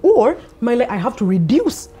lifestyle, or I have to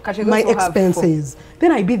reduce my expenses.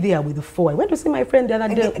 Then I be there with the 4. I went to see my friend the other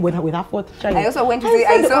day with her 4th child. I also went to see.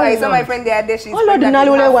 I saw my friend the other day. She's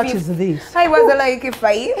what is this? I was like, if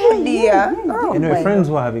I dear. Friends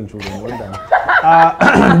who are having children, well done.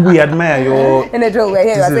 We admire your. In a joke,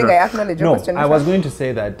 I think I acknowledge your question. I was going to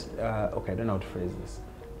say that. Okay, I don't know how to phrase this.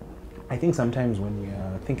 I think sometimes when we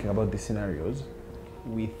are thinking about these scenarios,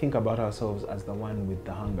 we think about ourselves as the one with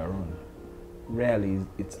the hanger on. Rarely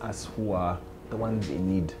it's us who are the ones in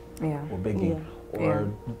need or begging. Or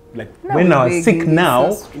like when I was sick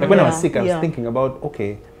now, when I was sick, I was thinking about,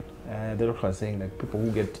 okay, the doctor was saying like people who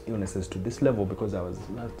get illnesses to this level because I was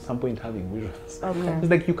at some point having visions. It's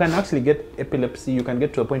like you can actually get epilepsy, you can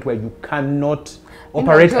get to a point where you cannot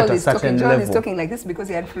operate at a certain level. John is talking like this because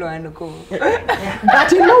he had flu and a cold.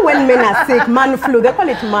 But you know when men are sick, man flu, they call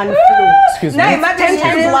it man flu. Excuse me. Now imagine 10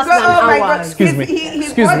 times worse than ours. Excuse me.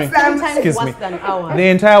 The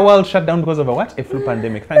entire world shut down because of a what? A flu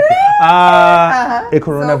pandemic. Thank you. A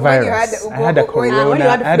coronavirus. I had a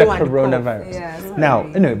coronavirus. Now,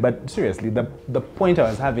 anyway, but seriously, the point I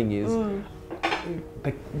was having is,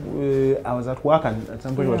 like, I was at work and at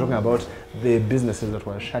some point we were talking about the businesses that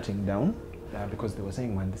were shutting down because they were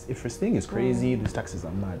saying, man, this IFRS thing is crazy, these taxes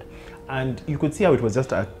are mad. And you could see how it was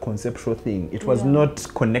just a conceptual thing. It was not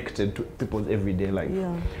connected to people's everyday life.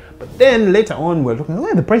 But then later on, we're talking,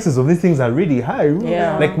 the prices of these things are really high.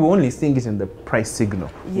 Like we're only seeing it in the price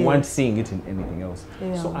signal. We weren't seeing it in anything else.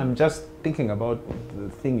 So I'm just thinking about the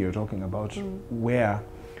thing you're talking about, where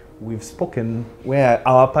we've spoken where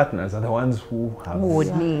our partners are the ones who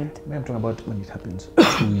would need. I'm talking about when it happens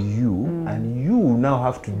to you, and you now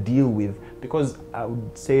have to deal with, because I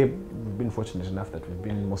would say we've been fortunate enough that we've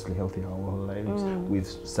been mostly healthy our whole lives. We've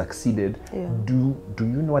succeeded. Yeah. Do you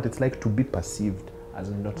know what it's like to be perceived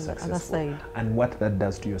as not successful, and what that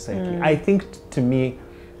does to your psyche? I think to me,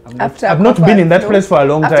 I've not been in that place for a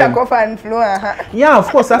long time. After cough and flu, yeah, of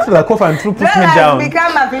course, after the cough and flu puts me down. Has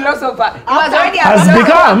become a philosopher. He was already a Has philosopher.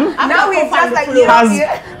 become. Now he's just like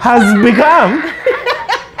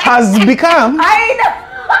has become. I know.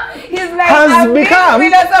 He's like, Has become.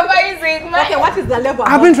 philosophizing. Okay, what is the level?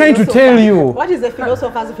 I've been trying to tell you. What is a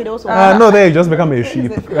philosopher's philosopher? No, there you just become a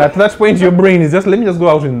sheep. At that point, your brain is just, let me just go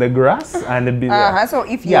out in the grass and be there. So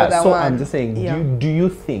if you're the so one. I'm just saying, do you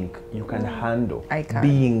think you can handle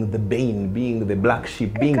being the bane, being the black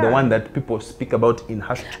sheep, being the one that people speak about in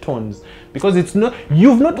hushed tones? Because it's not,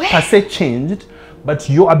 you've not per se changed, but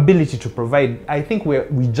your ability to provide, I think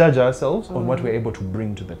we judge ourselves on what we're able to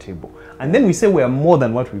bring to the table. And then we say we are more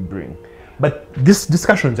than what we bring. But this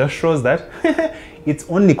discussion just shows that it's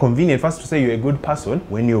only convenient for us to say you're a good person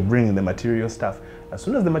when you're bringing the material stuff. As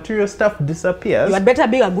soon as the material stuff disappears, You had better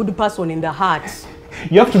be a good person in the heart.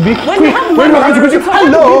 you have to be quick.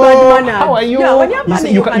 Hello, How are you? Yeah, when you have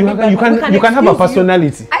money, You can have a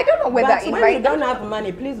personality. I don't know whether But in when my you don't have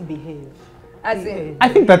money, please behave. as in, I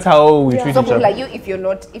think that's how we treat so each other. like you, if you're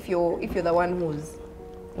the one who's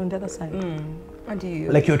On the other side. what do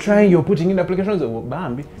you Like you're putting in applications,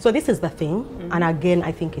 bam. So this is the thing, and again,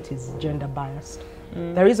 I think it is gender biased.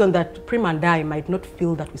 The reason that Prim and I might not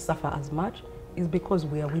feel that we suffer as much is because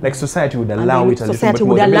we are women. Like society would And allow then it a little society bit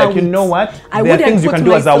more. would They'd be allow like, you it. know what? I There are wouldn't things you put can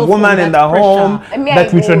do as a myself woman in in the that home pressure. I mean, that I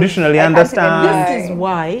we would. traditionally I can't understand. even This is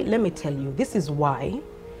why, let me tell you, this is why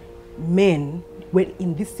men, when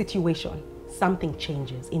in this situation, something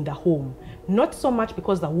changes in the home. Not so much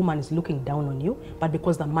because the woman is looking down on you, but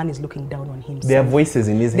because the man is looking down on himself. There are voices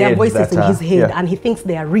in his head. There are voices in his head, yeah. and he thinks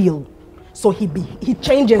they are real. So he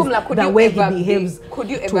changes Kumla, the way he behaves. Could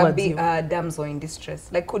you ever towards be you. a damsel in distress?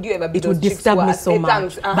 Like, could you ever be It those would chicks disturb who me are- so much.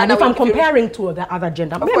 Thanks. But if I'm comparing to the other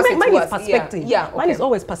gender, Of course it's mine is worse. perspective. Yeah, Mine is okay.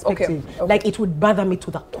 always perspective. Okay. Like it would bother me to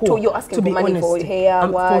the core. So you're asking to be for money honest. for hair,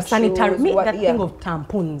 for wash, sanitary. shoes, Me, what- that yeah. thing of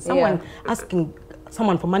tampons. Someone asking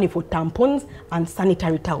someone for money for tampons and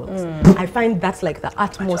sanitary towels. I find that's like the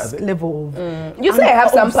utmost level of. You say I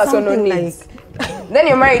have some of personal something needs. Then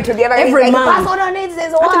you're married to the other. Every Every man. personal needs is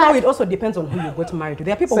I think now what? it also depends on who you got married to.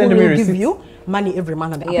 There are people Send who me will give receipts. you money every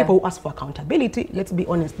month, and there are Yeah. people who ask for accountability. Let's be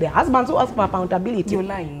honest. There are husbands who ask for accountability. You're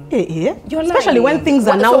lying. Yeah. You're Especially lying. when things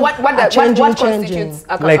are now what changing. constitutes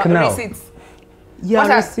Like now. receipts? Yeah,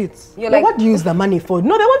 What are- receipts. you're Now, like- what do you use the money for?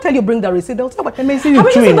 No, they won't tell you bring the receipt. They'll say, what? may see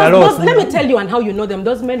you chewing a lot. Let me tell you and how you know them.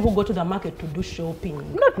 Those men who go to the market to do shopping.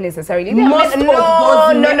 Not necessarily. Most No, of no,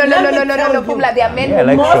 those no, men- no, no, let no, me no, no, tell no, you. Pumla, they are men Yeah, I who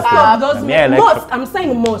like most shopping. of Those those Yeah, I men, like most. I'm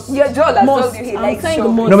saying most. Your Joel has most. told you he I'm likes saying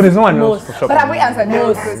shopping. most. No, but there's no one else most. for shopping. But have we answered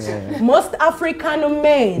those Most. questions? Most African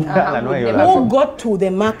men I know you're who laughing. go to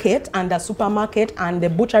the market and the supermarket and the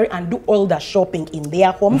butchery and do all the shopping in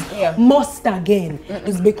their homes, Yeah. most again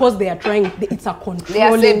is because they are trying. It's a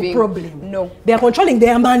controlling saving. problem. No. They are controlling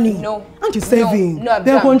their money. No. Aren't you saving? No, I've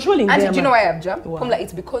they are jumped. controlling And their do you know money. why I've jumped? Why? Pumla,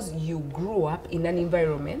 it's because you grew up in an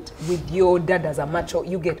environment with your dad as a macho.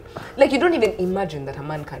 You get, like, you don't even imagine that a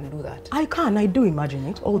man can do that. I do imagine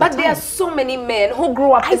it all the But time. there are so many men who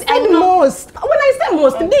grew up. I said most. When I say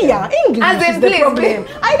most, dear, English As in, is the please, problem.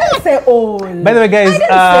 please. I didn't say all. By the way, guys, I didn't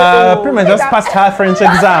say all. Prima just passed her French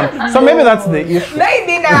exam, so maybe that's the issue.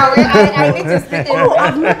 Maybe now I need to speak in Oh,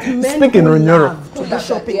 I've met men Speak in who Runyoro. love to Who do love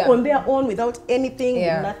shopping that, yeah. on their own without anything,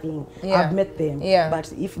 Yeah. nothing. Yeah. I've met them. Yeah.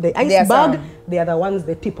 But if the There are iceberg, some. they are the ones,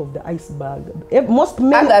 the tip of the iceberg. Most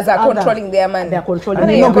men Others are controlling their money. They are controlling And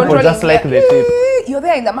their you know money. people just like the tip. You're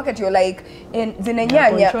there in the market, you're like, in zine They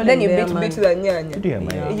are nyanya, controlling then you their beat money. the nyanya. Did you hear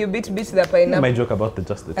my- You beat the My pineapple. joke about the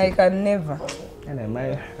just the I tip. can never. And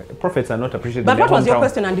my prophets are not appreciated. But in what their was your hometown.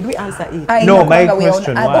 question, and did we answer it? I No, know, my Kwanga, we are on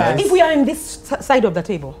question others. was- If we are in this side of the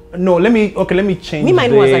table, No, let me change. me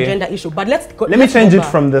mine the, was a gender issue. But let's go. Let me let's change go it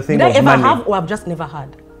back. from the thing Did of I ever money. have or I've just never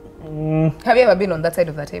had? Have you ever been on that side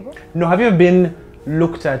of the table? No, have you ever been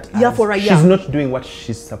looked at Yeah, as for a she's year. not doing what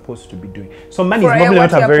she's supposed to be doing? So money For is a year, normally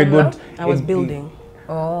what not a very happened good. I was building.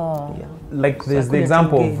 Oh. Yeah. Like there's the couldn't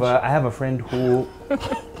example engage. of I have a friend who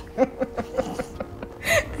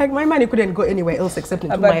Like my money couldn't go anywhere else except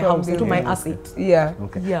into Apart my from house, into my building. asset. Yeah.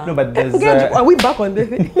 okay. Yeah. No, but there's Engage. Are we back on the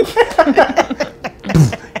thing?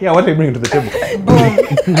 yeah. What are you bringing to the table?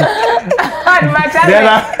 And my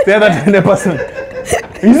child, the other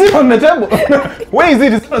 20%. Is it on the table? Where is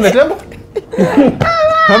it? Is it on the table?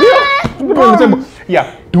 Have you? Put it on the table.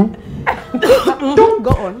 Yeah. Do. Don't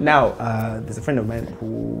go on. Now, there's a friend of mine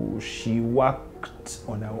who she worked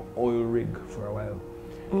on an oil rig for a while.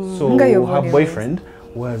 So her boyfriend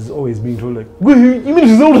was always being told like, well, you mean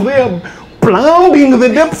she's out there plumbing the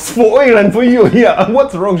depths for oil and for you here? And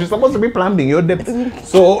what's wrong? She's supposed to be plumbing your depths.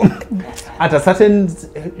 So at a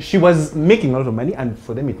certain, she was making a lot of money, and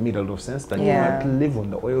for them it made a lot of sense that you not live on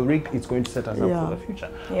the oil rig. It's going to set us up for the future.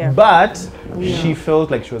 But she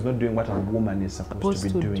felt like she was not doing what a woman is supposed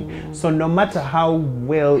to be doing. So no matter how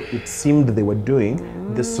well it seemed they were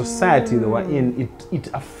doing, the society they were in, it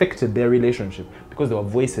affected their relationship, because there were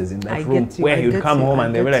voices in that room where you'd come home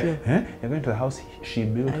and they were like, huh? You're going to the house she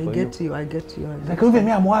built for you. I get you. Like, look at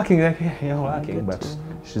me, I'm working. Like, yeah, you're working, but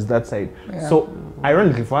she's that side. So,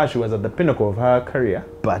 ironically for her, she was at the pinnacle of her career,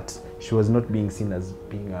 but she was not being seen as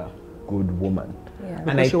being a good woman.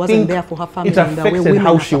 And she wasn't there for her family. It affected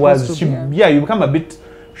how she was. You become a bit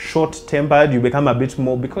short-tempered. You become a bit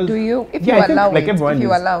more because. Do you? If you allow it,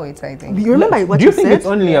 allow it, I think. You remember what do you think it's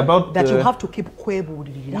only about that you have to keep kwebu?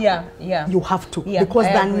 You have to, because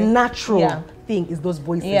the natural thing is those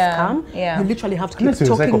voices come. You literally have to keep talking to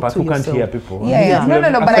yourself. Who can't hear people.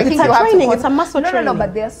 No, but I think it's a training. It's a muscle training. No,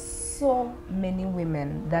 but there's so many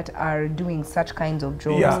women that are doing such kinds of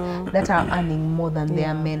jobs that are earning more than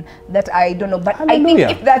their men. That I don't know, but I think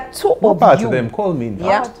if that two of you, them call me.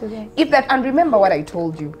 If that, and remember what I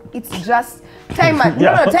told you, it's just time and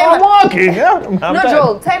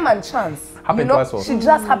Joel, time and chance. She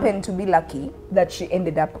just happened to be lucky that she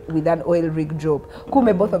ended up with an oil rig job.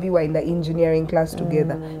 Kume, both of you were in the engineering class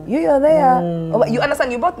together. You're there. You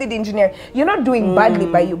understand? You both did engineering. You're not doing badly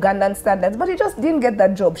by Ugandan standards, but you just didn't get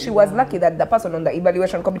that job. She was lucky that the person on the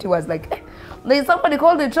evaluation committee was like, there's somebody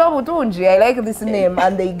called the Chobutunji. I like this name,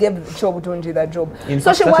 and they gave Chobutunji that job.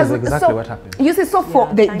 So she was exactly what happened. You see,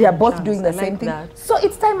 they are both doing the same thing. So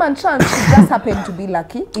it's time and chance. She just happened to be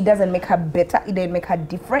lucky. It doesn't make her better. It doesn't make her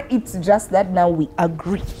different. It's just that now we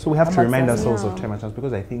agree. So we have to remind ourselves of time and chance,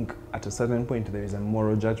 because I think at a certain point there is a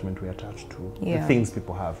moral judgment we attach to the things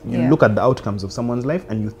people have. You look at the outcomes of someone's life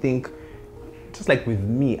and you think, just like with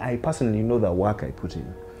me, I personally know the work I put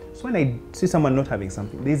in. So when I see someone not having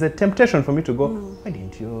something, there's a temptation for me to go, why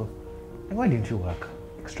didn't you work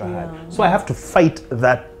extra hard? So I have to fight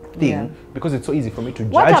that thing because it's so easy for me to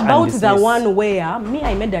judge. What about and the one where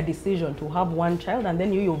I made a decision to have one child, and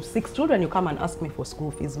then you have 6 children, you come and ask me for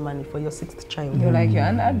school fees money for your 6th child? You're like, you're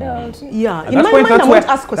an adult. Yeah, in my mind I won't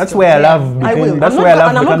ask questions. That's where I love. I will. That's where I love.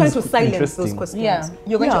 And I'm not going to silence those questions. Yeah,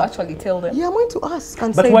 you're going to actually tell them. Yeah, I'm going to ask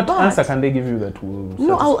and but say, what answer can they give you that will?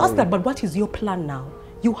 No, I'll ask that. But what is your plan now?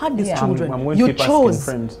 You had these children. You chose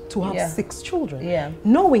to have 6 children,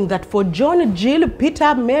 knowing that for John, Jill,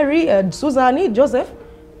 Peter, Mary, Susanne, Joseph,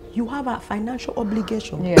 you have a financial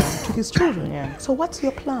obligation to these children. So what's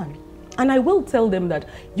your plan? And I will tell them that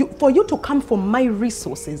for you to come for my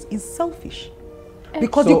resources is selfish.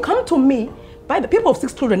 Because you come to me, the people of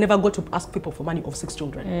 6 children never go to ask people for money of 6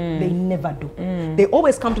 children. They never do. They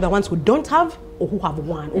always come to the ones who don't have or who have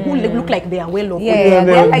one, or who look like they are well off.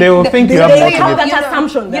 They will think you have that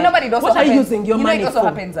assumption. You know, but it also what are you using your money for? It also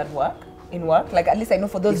happens at work. In work, like at least I know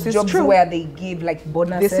for those jobs where they give like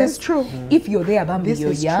bonuses. This is true. If you're there, Bambi,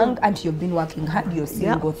 you're young and you've been working hard, you're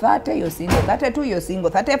single 30, you're single 32, you're single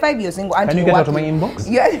 35, you're single, and can you get out of my inbox?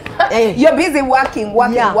 You're busy working,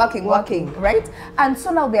 right? And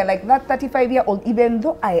so now they're like, that 35-year-old, even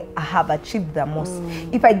though I have achieved the most,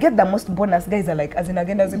 if I get the most bonus, guys are like, as in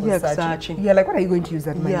again, as searching. You're like, what are you going to use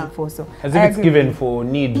that money for? So as if it's given for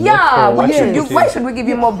need. Why should we give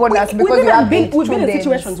you more bonus? Because we've been in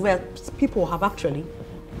situations where people have actually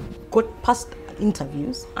got past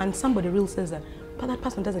interviews and somebody really says that, but that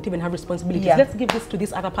person doesn't even have responsibilities. Let's give this to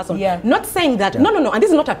this other person. Not saying that, no, and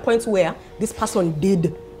this is not a point where this person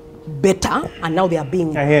did better and now they are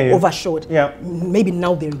being overshot. Maybe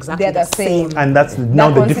now they're exactly the same. And that's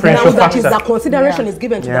now the differential factor. The consideration is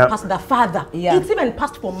given to the father. It's even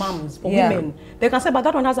passed for moms, for women. They can say, but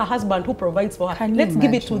that one has a husband who provides for her. Let's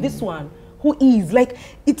give it to this one. Who is like,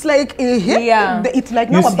 it's like it's like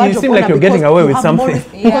now a badge of honor. You seem like you're getting away with something.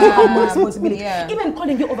 Because you have more responsibility. Even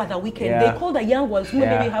calling you over the weekend, they call the young ones who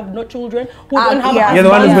maybe have no children, who don't have husbands, you're the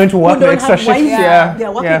one who's going to work the extra shifts.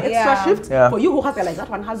 They're working extra shifts. For you who has like that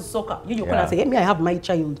one has soccer, you call and say, hey, me, I have my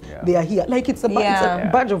child. They are here. Like it's a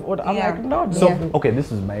badge of honor. I'm like, no. So okay,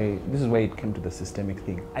 this is where it came to the systemic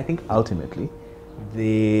thing. I think ultimately,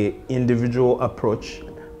 the individual approach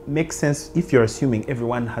makes sense if you're assuming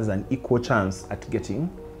everyone has an equal chance at getting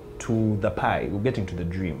to the pie or getting to the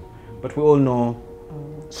dream. But we all know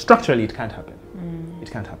structurally it can't happen. It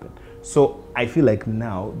can't happen. So I feel like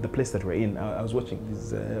now the place that we're in, I was watching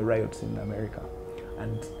these riots in America,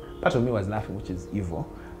 and part of me was laughing, which is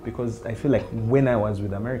evil. because I feel like when I was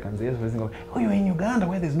with Americans, they used to think, oh, you're in Uganda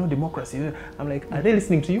where there's no democracy. I'm like, are they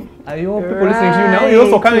listening to you? Are your people listening to you now? You're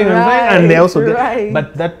also coming and they also get,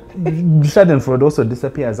 but that Schadenfreude also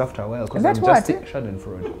disappears after a while. Is that what?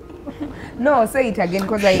 Schadenfreude. No, say it again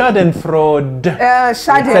because I. Schadenfreude.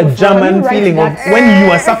 Schadenfreude. It's a German feeling of when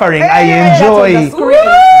you are suffering, I enjoy.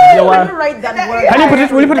 Can you write that word? Can you put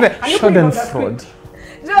it? Will you put it there? Schadenfreude.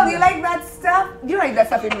 Joel, you like that stuff? You write that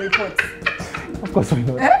stuff in reports. Of course we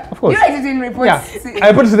know. Of course. You write it in reports. Yeah.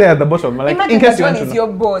 I put it there at the bottom. Like, imagine in case that you one want is to your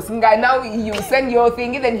boss. Now you send your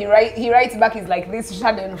thing, and then he writes back. He's like this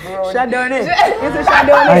Schadenfreude. Chardonnay. It's a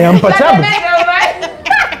Chardonnay. I am perturbed.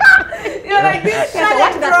 You're like this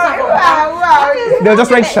Schadenfreude. Wow. Wow. They'll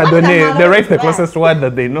just write Chardonnay. They write the closest word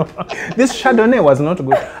that they know. This Chardonnay was not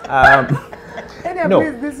good. No.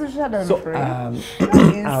 Please, this is Schadenfreude.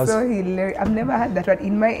 So, so hilarious. I've never had that word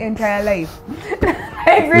in my entire life. Since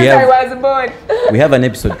I was born. We have an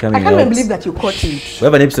episode coming I can't out. even believe that you caught it. We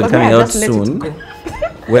have an episode But coming yeah, out just let it soon go.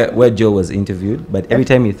 where Joe was interviewed, but every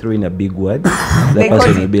time he threw in a big word, that They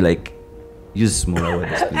person caught would be like, use smaller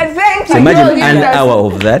words, please. Thank So you. imagine Joel, an you just-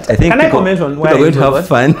 hour of that. I think Can I people, comment on people why are going to I have use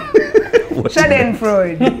fun.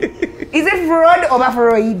 Schadenfreude. Is it Freud or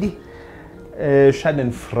Freud?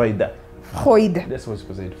 Schadenfreude. Freud. That's what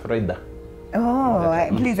supposed to say. Freude.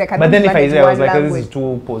 Please, I cannot. But then if I manage say, I was one like, this language. is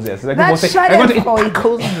too possessed. Like That's people say, I want to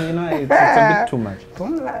Schadenfreude. you know, it's a bit too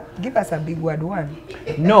much. Give us a big word one.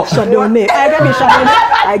 No. Chardonnay. I gave you Chardonnay.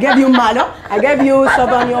 I gave you Malo. I gave you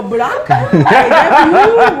Sauvignon Blanc. I gave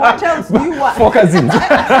you, what else do you want? Four cousins.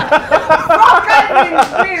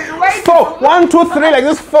 Four. 1, 2, 3, like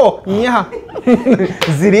this. 4. Yeah.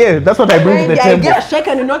 Zirie. That's what I bring to the I table. gave a shake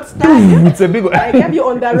and not stand. It's a big one. I gave you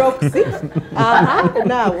on the rock. See?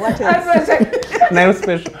 Now, what else? Now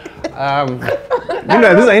special.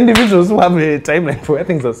 These are individuals who have a timeline for where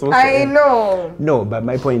things are so. I know. No, but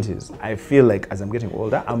my point is, I feel like as I'm getting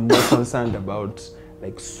older, I'm more concerned about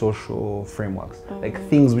like social frameworks, like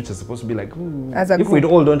things which are supposed to be like, As a if we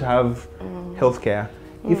group. all don't have healthcare,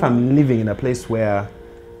 if I'm living in a place where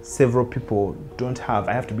several people don't have,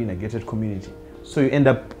 I have to be in a gated community. So you end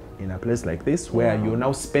up in a place like this where you're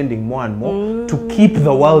now spending more and more to keep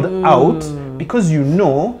the world out because you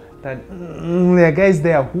know that there are guys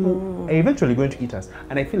there who are eventually going to eat us.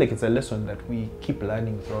 And I feel like it's a lesson that we keep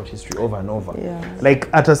learning throughout history over and over. Yeah. Like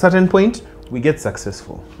at a certain point, we get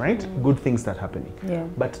successful, right? Good things start happening. Yeah.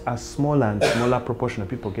 But a smaller and smaller proportion of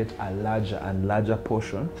people get a larger and larger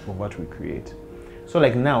portion of what we create. So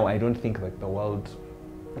like now, I don't think like the world,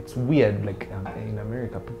 it's weird, like in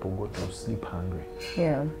America, people go to sleep hungry.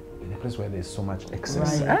 Yeah. In a place where there's so much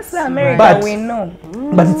excess. That's the America But- we know.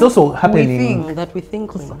 But it's also happening. think. That we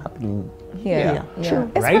think we know. happening Yeah.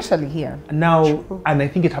 True. Right? Especially here. now, and I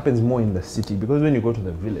think it happens more in the city because when you go to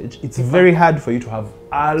the village, it's very hard for you to have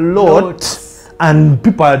a lot. And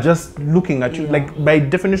people are just looking at you. Like by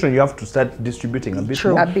definition, you have to start distributing a bit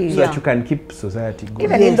True. more A bit, so that you can keep society going.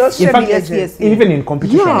 Even in those In fact, villages. even in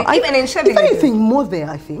competition. Yeah, Even in Chevy if anything, more there,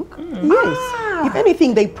 I think. Yes. If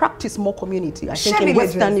anything, they practice more community. I think in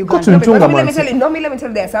Western Uganda. to Because Mtunga, let me man. tell you, no, let me tell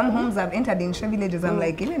you, there are some homes I've entered in Chevy villages. I'm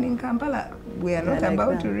like, even in Kampala, we are not like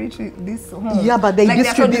about that. to reach this home. Yeah, but they Like, they're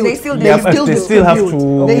distribute. told they still Yeah, do. but they still have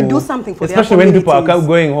to. They do something for especially their when people are communities.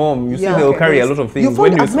 going home. You see, Yeah. they'll Okay. carry a lot of things. You When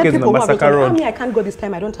find you I've met escape the people who have massacre told me, road. I can't go this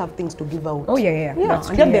time. I don't have things to give out. Oh, yeah. Yeah, That's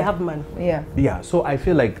and then true, they yeah. have money. Yeah. Yeah, so I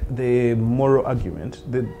feel like the moral argument,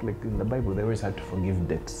 like in the Bible, they always had to forgive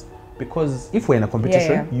debts. Because if we're in a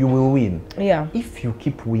competition, you will win. Yeah. If you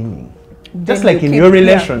keep winning, Then just like you in keep- your yeah.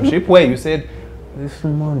 relationship where you said, this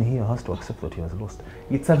man here has to accept what he has lost.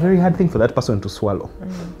 It's a very hard thing for that person to swallow.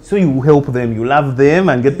 So you help them, you love them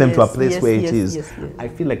and get them to a Yes, place yes, where yes, it is. yes, yes. I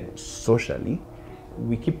feel like socially,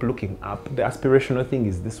 we keep looking up. The aspirational thing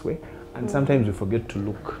is this way. And sometimes we forget to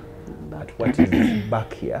look at what is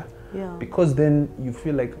back here. Yeah. Because then you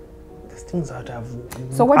feel like these things that have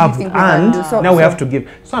So what do you have think we can earned, do? So- now we so- have to give.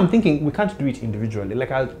 So I'm thinking we can't do it individually.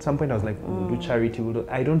 Like at some point I was like, we'll do charity.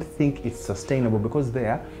 I don't think it's sustainable because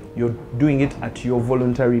there you're doing it at your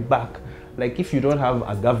voluntary back. Like if you don't have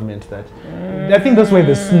a government that, I think that's why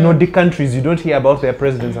the Nordic countries you don't hear about their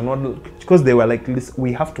presidents and what, because they were like, listen,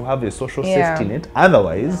 we have to have a social Yeah. safety net.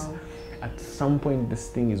 Otherwise, at some point this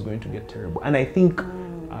thing is going to get terrible. And I think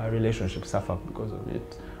our relationships suffer because of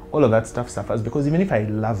it. All of that stuff suffers because even if I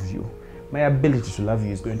love you, my ability to love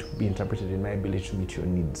you is going to be interpreted in my ability to meet your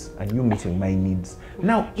needs and you meeting my needs.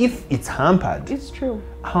 Now, if it's hampered, It's true.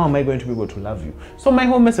 how am I going to be able to love you? So my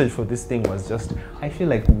whole message for this thing was just, I feel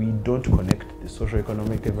like we don't connect the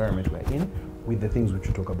socio-economic environment we're in with the things which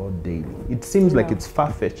we talk about daily. It seems like it's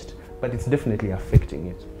far-fetched, but it's definitely affecting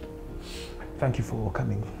it. Thank you for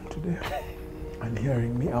coming today. And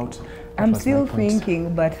hearing me out. I'm still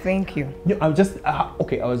thinking, but thank you. No, I'm just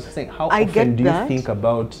okay. I was saying, how often do you think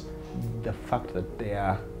about the fact that they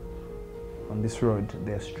are on this road?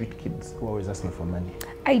 They are street kids who are always asking for money.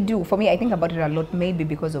 I do. For me, I think about it a lot. Maybe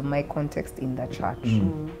because of my context in the church.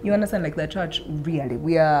 You understand? Like the church, really,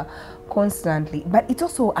 we are constantly. But it's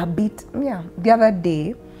also a bit. Yeah. The other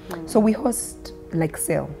day, so we host like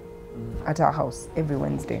sale at our house every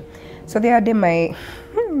Wednesday. So the other day, my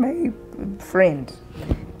friend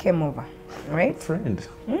came over, right? Friend?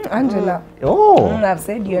 Angela. Oh. I've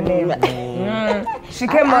said your name. She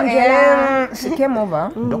came over. She came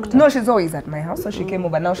over. No, she's always at my house. So she came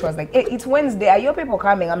over. Now she was like, hey, it's Wednesday. Are your people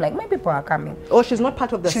coming? I'm like, my people are coming. Oh, she's not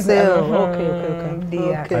part of the sale.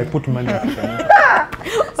 Okay. I put money.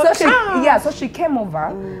 So so she came over,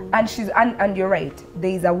 and she's and you're right.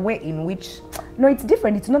 There is a way in which it's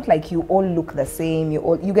different. It's not like you all look the same.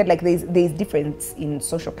 You get like there's difference in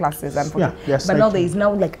social classes and but now there is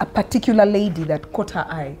now like a particular lady that caught her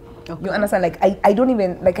eye. Okay. You understand? Like I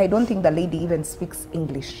don't think the lady even speaks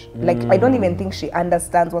English. Like I don't even think she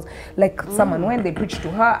understands what someone when they preached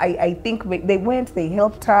to her. I think they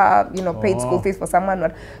helped her, paid school fees for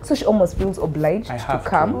someone. So she almost feels obliged to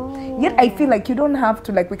come. Yet I feel like you don't have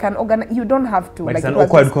to, we can organize. You don't have to. Like it's an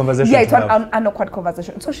awkward conversation. Yeah, it's an awkward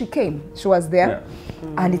conversation. So she came. She was there,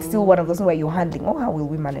 and it's still one of those where you're handling. Oh, how will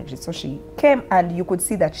we manage it? So she came, and you could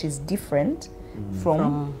see that she's different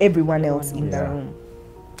from everyone else in the room.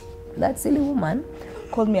 That silly woman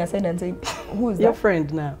called me aside and said, who is that? Your friend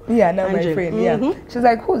now. Yeah, now my friend, yeah. She's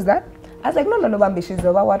like, who's that? I was like, no, Bambi, she's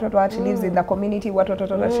over, what, she lives in the community, what.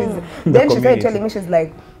 Then she started telling me, she's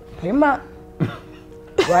like, Prima,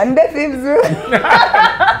 one day thieves.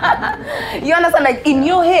 You understand, like, in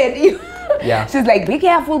your head, she's like, be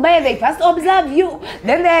careful, man, they first observe you.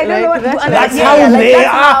 Then they don't know what to do. That's how they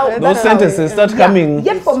are. Those sentences start coming.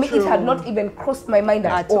 Yet for me, it had not even crossed my mind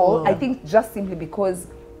at all. I think just simply because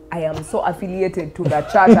I am so affiliated to the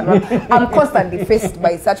church and I'm constantly faced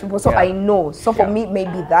by such people, so I know. So for me,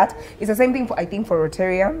 maybe that it's the same thing for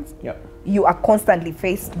Rotarians. You are constantly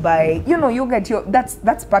faced by, you get your, that's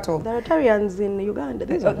part of. The Rotarians in Uganda,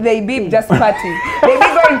 they be just party. They be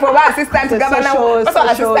going for our assistant governor,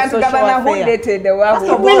 assistant governor who dated the one.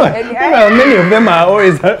 Many of them are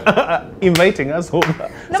always inviting us home.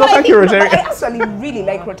 So thank you, Rotary. I actually really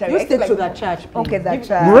like Rotary. You stick to that church. Okay, that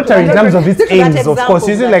church. Rotary in terms of its aims, of course.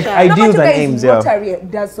 You see, like ideals and aims. Rotary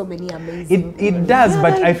does so many amazing. It does,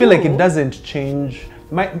 but I feel like it doesn't change.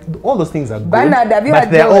 All those things are good, Bernard,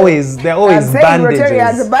 but they're always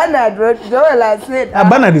bandages.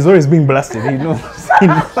 Bernard is always being blasted,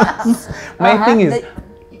 My thing is,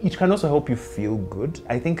 it can also help you feel good.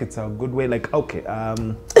 I think it's a good way,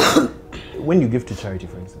 when you give to charity,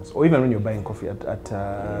 for instance, or even when you're buying coffee at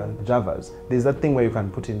Java's, there's that thing where you can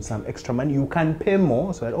put in some extra money. You can pay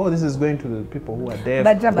more, so that, this is going to the people who are deaf,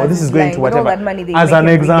 or this is going to whatever. As an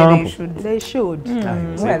example, they should.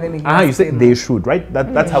 You say they should, right?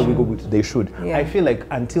 That's how we go with they should. Yeah. I feel like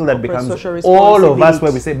until that becomes all of us,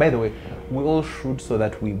 where we say, by the way, we all should, so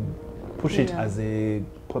that we push it as a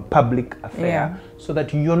public affair, so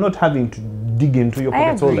that you're not having to dig into your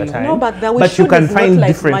pockets all the time. No, but you can find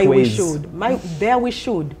different ways. We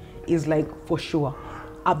should is like for sure.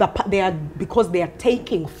 Because they are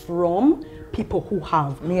taking from people who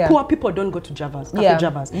have. Poor people don't go to Javas.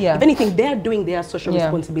 If anything, they are doing their social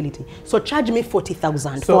responsibility. So charge me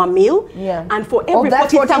 40,000 for a meal, and for every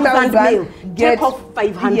 40,000 meal, take off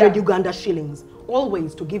 500 Uganda shillings.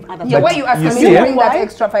 Always to give other people. Why you ask me to bring that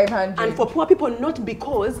extra 500? And for poor people, not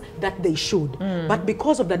because that they should, but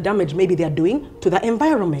because of the damage maybe they are doing to the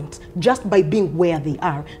environment, just by being where they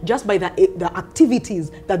are, just by the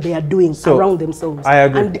activities that they are doing around themselves. I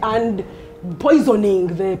agree. And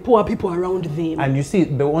poisoning the poor people around them. And you see,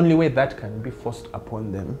 the only way that can be forced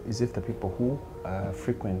upon them is if the people who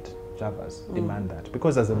frequent Javas demand that,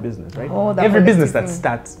 because as a business, right? Every business that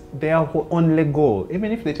starts, their only goal,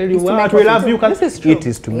 even if they tell you, we love you, it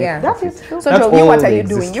is to make that is true. So Joe, what are you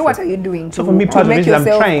doing? What are you doing? So for me, part of it,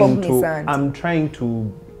 I'm trying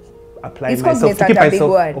to apply myself to keep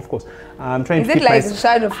myself. Of course, I'm trying to keep myself. Is it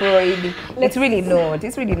like Schadenfreude? It's really not.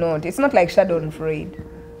 It's really not. It's not like Schadenfreude.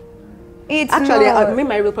 It's actually, not.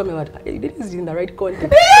 My real problem was I didn't use it in the right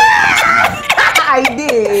context. I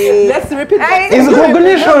did. Let's repeat that. It's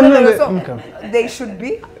cognition. So they should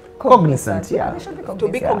be cognizant. They should be cognizant. To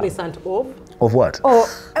be cognizant of what?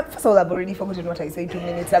 First of all, I've already forgotten what I said 2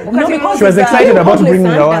 minutes ago. No, because she was excited about bringing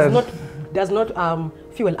the does not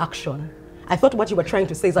fuel action. I thought what you were trying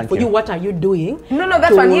to say is that for you, what are you doing? No,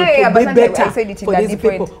 that's one. Yeah, but I said it in a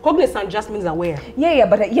different. Cognizant just means aware. Yeah,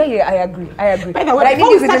 but I agree. By the way,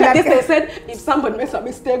 but I think they said if someone makes a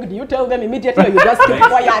mistake, do you tell them immediately or you just keep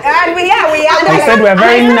quiet? And we are. I said we're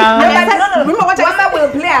very nice. No. Remember what I said?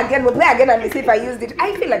 We'll play again and see if I used it.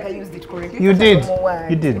 I feel like I used it correctly. You did.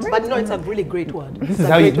 But no, it's a really great word. This is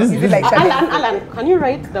how you. This is like Alan, can you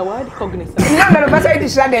write the word cognizant? No, but I did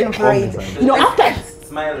Schadenfreude. You know, after.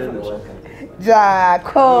 Smile in the word.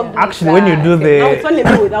 Actually, when you do Now it's only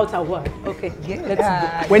me without a word. Okay, let's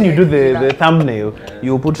go. When you do the thumbnail,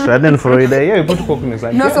 you put Schadenfreude there. Yeah, you put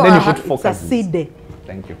cognizant. No, so then you put focus. It's a seed there.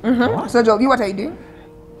 Thank you. So, Joel, what are you doing?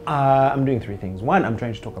 I'm doing 3 things. One, I'm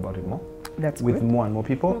trying to talk about it more. That's with good. more and more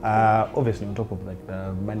people. Obviously, on top of like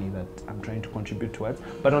the money that I'm trying to contribute towards,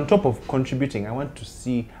 but on top of contributing, I want to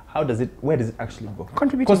see where does it actually go?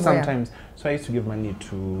 Contributing because sometimes, so I used to give money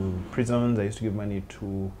to prisons. I used to give money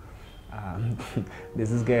to. There's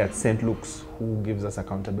this guy at St. Luke's who gives us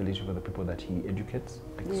accountability for the people that he educates.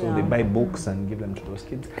 So they buy books and give them to those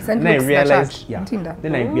kids. St. Luke's, I realized,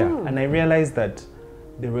 and I realized that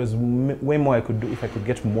there was way more I could do if I could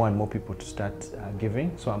get more and more people to start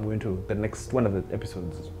giving. So I'm going to, the next one of the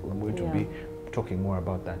episodes, I'm going to be talking more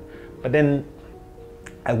about that. But then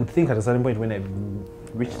I would think at a certain point when I've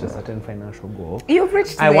reached a certain financial goal, you've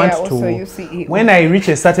reached I want also, to, you CEO. when I reach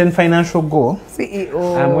a certain financial goal,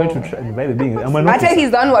 CEO. I'm going to try, by the being, I'm an I tell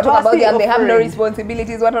he's the one who are talking about CEO them, they have no friend.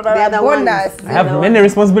 responsibilities, what are They are the bonus? I have many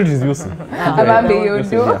responsibilities, you see. Bambi, you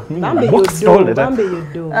do. Bambi, you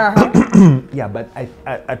do. Yeah, but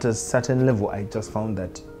at a certain level, I just found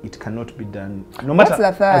that it cannot be done, no matter What's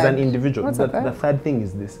the third? as an individual. What's the the third thing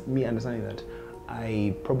is this, me understanding that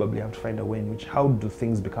I probably have to find a way in which, how do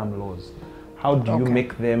things become laws? How do you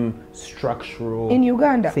make them structural in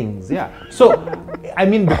Uganda things? Yeah. So, I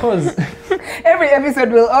mean, because every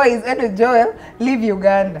episode will always end with Joel, leave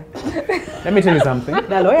Uganda. let me tell you something.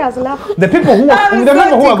 The lawyers laugh. The people who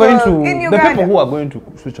are going to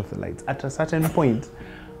switch off the lights at a certain point,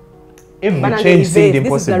 if the change seemed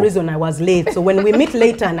impossible. This is the reason I was late. So when we meet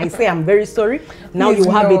later and I say I'm very sorry, now you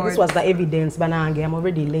have it. This was the evidence, Banange. I'm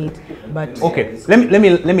already late. But okay, let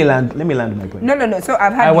me land my point. No. So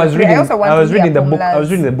I've had. I was reading the book. I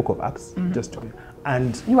was reading the book of Acts, just to be.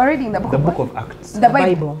 And you are reading the book of Acts. The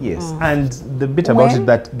Bible. Yes, and the bit about it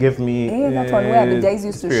that gave me. That's one where the guys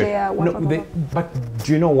used to share. But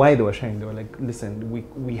do you know why they were sharing? They were like, listen,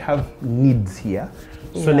 we have needs here,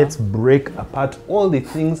 so let's break apart all the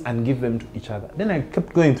things and give them to each other. Then I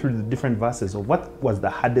kept going through the different verses of what was the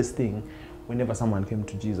hardest thing whenever someone came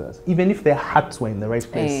to Jesus. Even if their hearts were in the right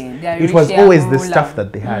place, it was always the stuff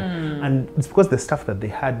that they had. And it's because the stuff that they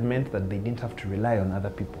had meant that they didn't have to rely on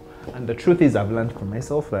other people. And the truth is, I've learned from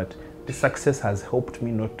myself that this success has helped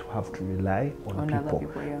me not to have to rely on people.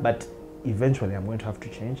 But eventually I'm going to have to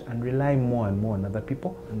change and rely more and more on other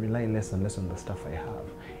people and rely less and less on the stuff I have.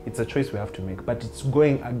 It's a choice we have to make, but it's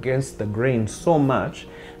going against the grain so much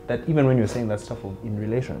that even when you're saying that stuff in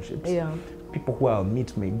relationships, people who I'll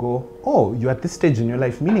meet may go, oh, you're at this stage in your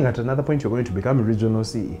life, meaning at another point you're going to become a regional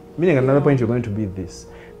CE, meaning at another point you're going to be this.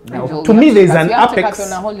 Now, to me, there's an apex.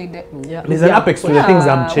 There's an apex to the things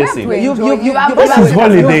I'm chasing. You've put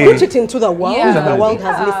it into the world. The world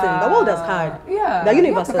has listened. The world has heard. The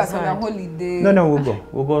universe has heard. No,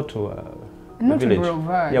 we'll go to not village.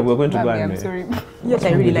 Yeah, we're going to go and. I'm sorry. Yes,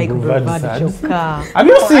 I really like Brevard. Have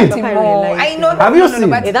you seen? I know. Have you seen?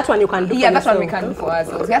 That one you can do. Yeah, that's one we can do for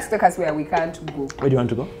ourselves. Just take us where we can't go. Where do you want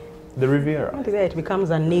to go? The Riviera. It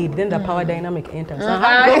becomes a need, then the power dynamic enters. Go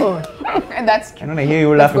on. And that's true. And when I hear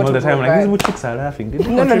you laughing all the time, like, these chicks are laughing. Did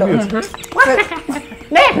they contribute?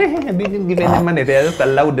 They didn't give any money. They are just the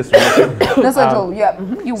loudest one. That's all. Yeah.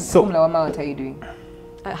 You, Kumla, what are you doing?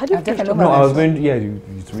 How do you No, I was going to,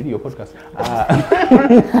 it's really your podcast.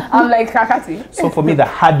 I'm like Kakati. So for me, the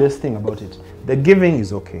hardest thing about it, the giving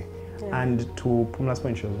is okay. And to Pumla's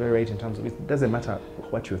point, she was very right in terms of it doesn't matter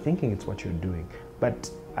what you're thinking, it's what you're doing. But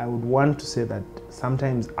I would want to say that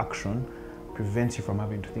sometimes action prevents you from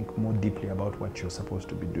having to think more deeply about what you're supposed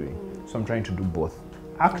to be doing. So I'm trying to do both.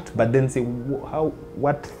 Act, but then say,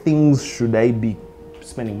 what things should I be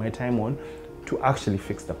spending my time on to actually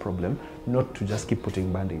fix the problem, not to just keep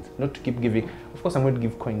putting band-aids, not to keep giving. Of course, I'm going to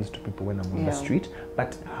give coins to people when I'm on the street,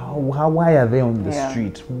 but why are they on the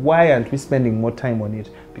street? Why aren't we spending more time on it?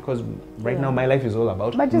 Because right now, my life is all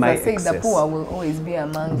about my excess. The poor will always be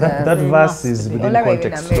among that verse is within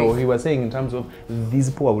context. So he was saying in terms of these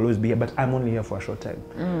poor will always be here, but I'm only here for a short time.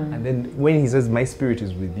 And then when he says, my spirit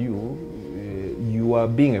is with you, you are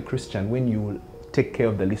being a Christian when you take care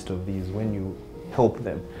of the least of these, when you help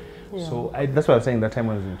them. So that's why I was saying that time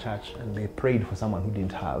I was in church and they prayed for someone who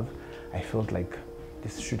didn't have. I felt like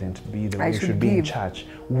this shouldn't be the way we should be in church.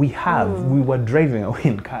 We were driving away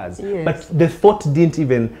in cars, but the thought didn't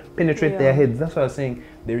even penetrate their heads. That's what I was saying.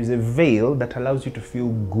 There is a veil that allows you to feel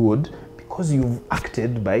good because you've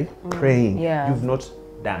acted by praying. You've not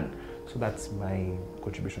done. So that's my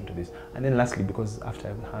contribution to this. And then lastly, because after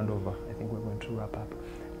I hand over, I think we're going to wrap up.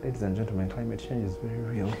 Ladies and gentlemen, climate change is very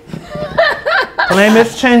real.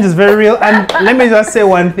 Climate change is very real. And let me just say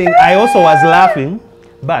one thing. I also was laughing,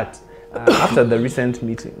 but after the recent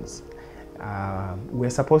meetings, we're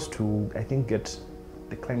supposed to, I think, get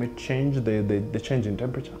the climate change, the change in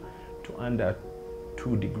temperature to under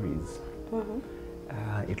 2 degrees.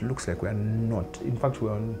 It looks like we're not. In fact,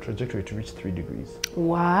 we're on trajectory to reach 3 degrees.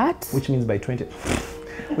 What? Which means by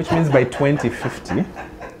 2050. Which means by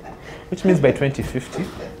 2050.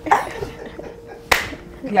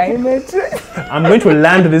 Climate. I'm going to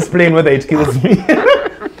land this plane whether it kills me.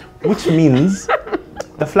 Which means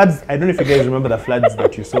the floods, I don't know if you guys remember the floods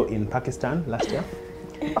that you saw in Pakistan last year.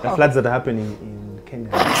 The floods that are happening in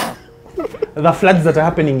Kenya. The floods that are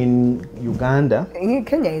happening in Uganda.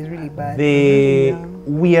 Kenya is really bad. The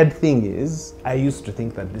weird thing is, I used to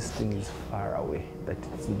think that this thing is far away, that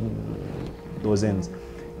it's in those ends.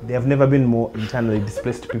 There have never been more internally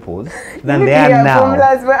displaced people than they are now.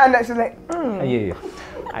 And she's like, Yeah.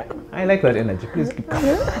 I like that energy. Please keep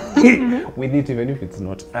coming. With it, even if it's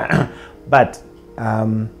not. But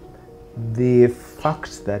the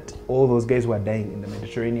fact that all those guys who are dying in the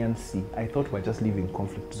Mediterranean Sea, I thought were just living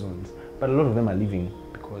conflict zones. But a lot of them are living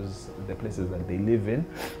because the places that they live in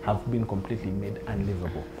have been completely made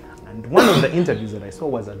unlivable. And one of the interviews that I saw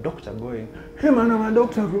was a doctor going, "Hey man, I'm a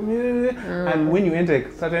doctor from here." And when you enter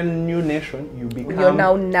a certain new nation, you become you're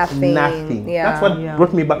now nothing. Nothing. Yeah. That's what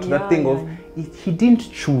brought me back to that thing of he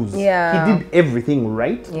didn't choose. Yeah. He did everything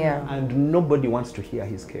right. Yeah. And nobody wants to hear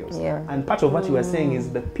his chaos. Yeah. And part of what you were saying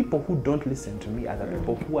is the people who don't listen to me are the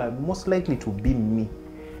people who are most likely to be me.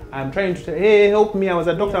 I'm trying to say, hey, help me, I was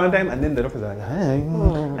a doctor one time, and then the doctors are like, hey.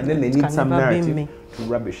 And then they need some narrative to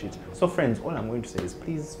rubbish it. So friends, all I'm going to say is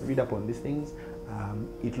please read up on these things.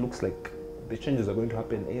 It looks like the changes are going to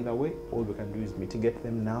happen either way. All we can do is mitigate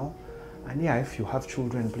them now. And yeah, if you have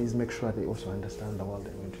children, please make sure they also understand the world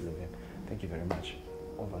they're going to live in. Thank you very much.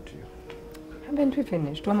 Over to you. Haven't we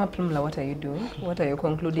finished? Wama Plumla, what are you doing? What are your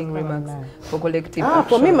concluding remarks for collective action?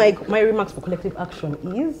 For me, my remarks for collective action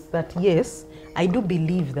is that yes, I do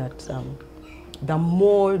believe that the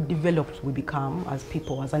more developed we become as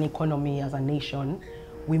people, as an economy, as a nation,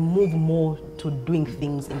 we move more to doing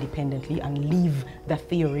things independently and leave the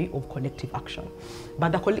theory of collective action.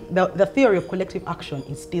 But the theory of collective action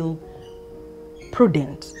is still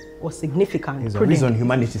prudent or significant. There's a reason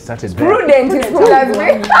humanity started there. Prudent is cool as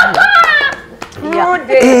me.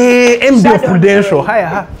 MD Prudential.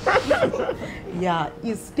 Hi. Yeah,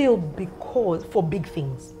 it's still because for big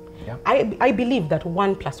things. Yeah. I believe that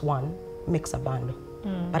 1 + 1 makes a band,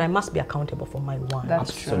 but I must be accountable for my one.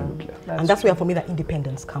 That's Absolutely. True. And that's where for me the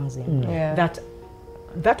independence comes in. Yeah.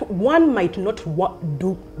 That one might not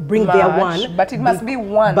bring Much, their one, but it must be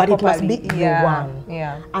one. But properly. it must be your one.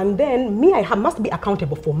 Yeah. And then me, I must be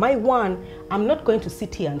accountable for my one. I'm not going to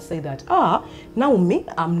sit here and say that now me,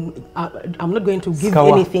 I'm not going to give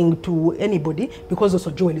anything to anybody because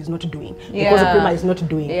also Joel is not doing, because the Prima is not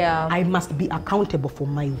doing. Yeah. I must be accountable for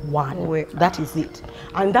my one. That is it.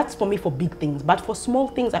 And that's for me for big things. But for small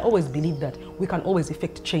things, I always believe that we can always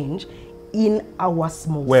effect change in our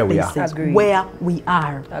small spaces where we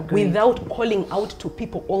are, without calling out to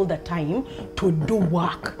people all the time to do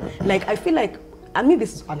work. Like I feel like, I mean,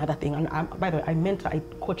 this is another thing, and by the way, I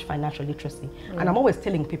coach financial literacy, and I'm always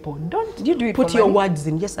telling people, don't put your words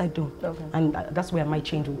in. Yes, I do. Okay. And that's where my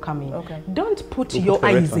change will come in. Okay. Don't put your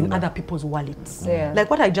eyes in other people's wallets. Yeah. Like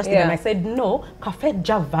what I just did, and I said, no, Cafe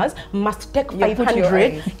Javas must take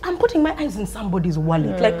 500. I'm putting my eyes in somebody's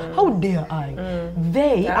wallet. Like, how dare I?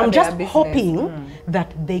 I'm just hoping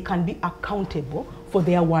that they can be accountable for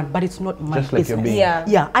their one, but it's not my business.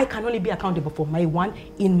 Yeah, I can only be accountable for my one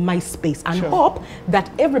in my space and hope that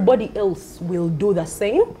everybody else will do the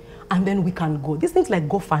same, and then we can go. These things like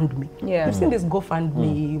GoFundMe. Yeah. You've seen these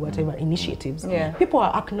GoFundMe, whatever initiatives. Yeah. People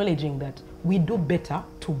are acknowledging that we do better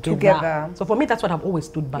together. So for me, that's what I've always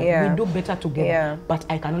stood by. Yeah. We do better together, but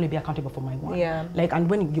I can only be accountable for my one. Yeah. Like, and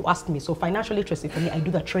when you asked me, so financial literacy for me, I do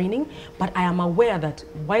the training, but I am aware that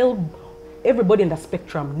while everybody in the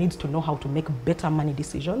spectrum needs to know how to make better money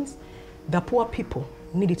decisions, the poor people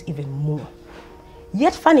need it even more.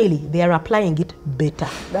 Yet, funnily, they are applying it better.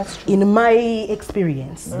 That's true. In my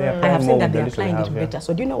experience, I have seen that they are applying it better.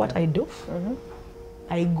 So do you know what I do?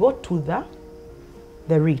 I go to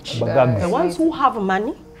the rich, the ones who have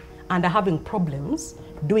money, and are having problems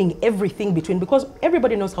doing everything between, because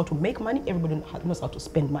everybody knows how to make money, everybody knows how to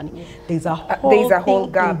spend money. There's a whole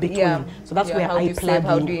gap in between. Yeah. So that's where how I do you plug save, in.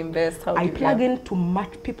 how do you invest, how I do you, plug in to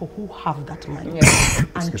match people who have that money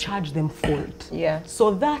and charge them for it. Yeah.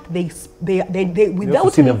 So that they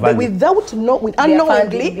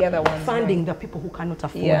unknowingly funding the people who cannot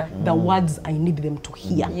afford the words I need them to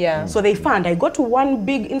hear. Yeah. So they fund. I go to one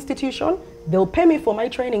big institution, they'll pay me for my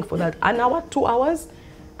training for that, an hour, 2 hours,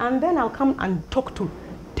 and then I'll come and talk to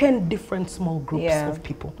 10 different small groups of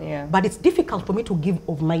people. Yeah. But it's difficult for me to give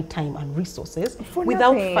of my time and resources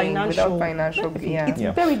without financial It's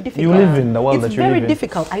very difficult. You live in the world that you live in. It's very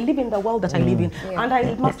difficult. I live in the world that I live in, and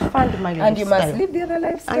I must fund my lifestyle. And you must live the other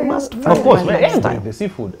lifestyle. I must fund of course, my lifestyle. the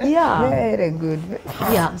seafood. Yeah. Very good.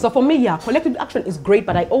 Yeah. So for me, collective action is great,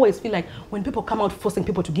 but I always feel like when people come out forcing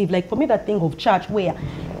people to give, like for me, that thing of church where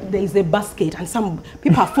there is a basket and some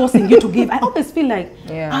people are forcing you to give, I always feel like,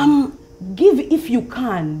 give if you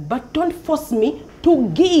can, but don't force me to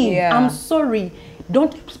give. I'm sorry.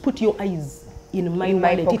 Don't put your eyes in my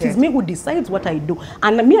wallet. It is me who decides what I do.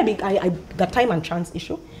 And me, the time and chance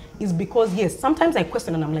issue is because, yes, sometimes I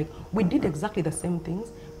question and I'm like, we did exactly the same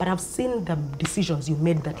things, but I've seen the decisions you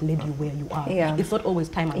made that led you where you are. Yeah. It's not always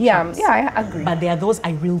time and chance. Yeah, I agree. But there are those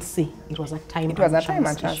I will say it was a time and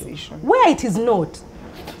chance issue. issue. Where it is not,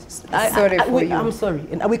 I'm sorry.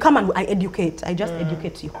 And we come and I educate. I just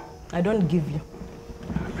educate you. I don't give you.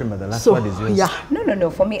 Prima, the last word is yours. Yeah. No.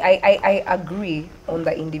 For me, I agree on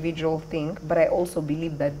the individual thing, but I also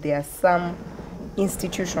believe that there are some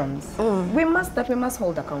institutions we must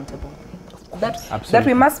hold accountable. That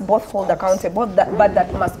we must both hold accountable, but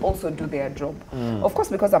that must also do their job. Of course,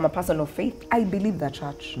 because I'm a person of faith, I believe the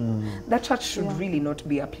church. The church should really not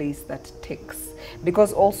be a place that takes.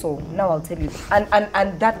 Because also, now I'll tell you,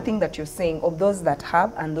 and that thing that you're saying of those that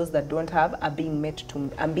have and those that don't have are being made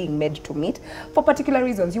to meet for particular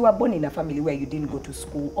reasons. You were born in a family where you didn't go to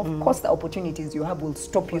school. Of course, the opportunities you have will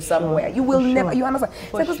stop you somewhere. You will never, you understand?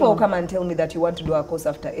 So people will come and tell me that you want to do a course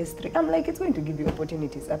after S3. I'm like, it's going to give you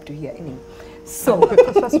opportunities up to here anyway. So,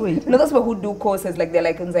 those people who do courses, like they're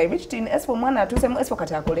like, I reached in S4 to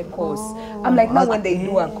S4 course. I'm like, now when they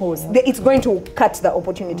do a course, it's going to cut the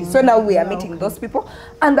opportunity. So now we are meeting those people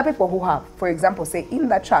and the people who have, for example, say in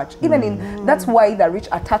the church, even in, that's why the rich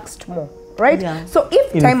are taxed more. Right? Yeah. So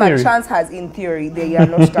if time and chance has, in theory, they are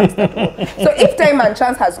not taxed at all. So if time and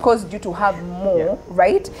chance has caused you to have more,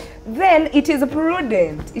 right, then it is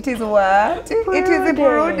prudent. It is what? It is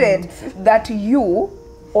prudent that you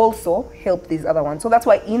also help these other ones. So that's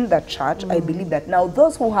why in the church, I believe that now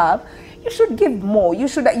those who have, you should give more. You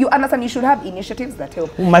understand, you should have initiatives that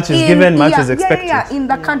help. Much is given, much is expected. In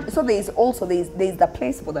the country. So there's the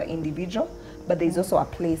place for the individual, but there's also a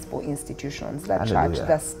place for institutions, the church,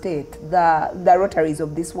 the state, the Rotaries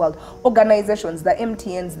of this world, organizations, the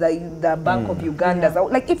MTNs, the Bank of Uganda.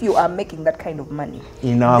 Like if you are making that kind of money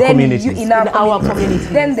in our communities,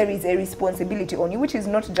 then there is a responsibility on you, which is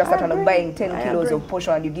not just that I'm buying 10 kilos of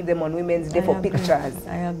posho and you give them on Women's Day for pictures.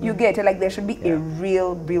 You get it? Like there should be a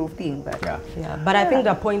real thing. But I think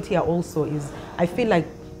the point here also is, I feel like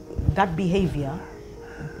that behavior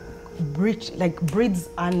breeds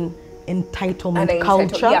an entitlement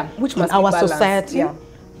culture which in must our be balanced. society.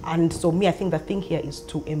 And so I think the thing here is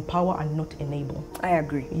to empower and not enable. I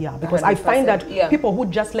agree. Yeah, because 100%. I find that people who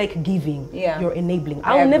just like giving, you're enabling.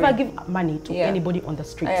 I'll never give money to anybody on the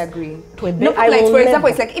streets. I agree. For example,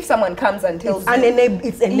 it's like if someone comes and tells you,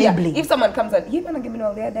 it's enabling. If someone comes and you're gonna give me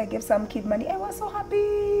all the other, I gave some kid money, I was so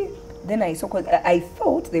happy. Then I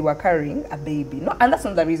thought they were carrying a baby. No, and that's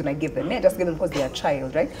not the reason I gave them. I just gave them because they are a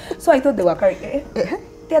child, right? So I thought they were carrying.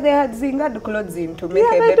 They had zingared clothes in to make a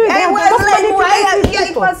baby.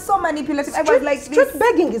 It was so manipulative. I was like, street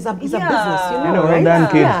begging is a business, right?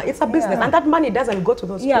 Yeah, it's a business, and that money doesn't go to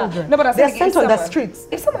those children. No, but they're sent on the streets.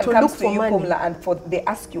 If someone comes to you, Pumla, and they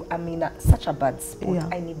ask you, Amina, such a bad sport,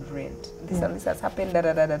 I need rent. This and this has happened.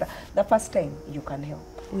 The first time you can help.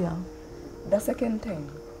 Yeah. The second time,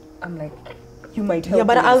 I'm like, you might help. Yeah,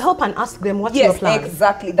 but I'll help and ask them what's your plan. Yes,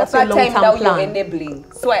 exactly. The third time now you're enabling.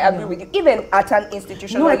 So I agree with you. Even at an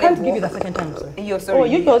institutional level. No, I can't give you the second time, sir. You're sorry. Oh,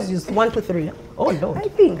 yours is 1, 2, 3. Oh, Lord. I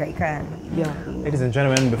think I can. Yeah. Ladies and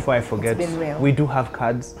gentlemen, before I forget, we do have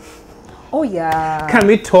cards. Oh, yeah. Can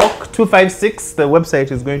we talk? 256. The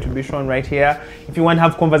website is going to be shown right here. If you want to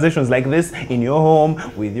have conversations like this in your home,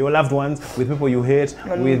 with your loved ones, with people you hate,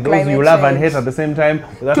 with those you love and hate at the same time,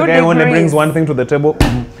 that guy only brings one thing to the table,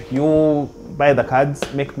 you buy the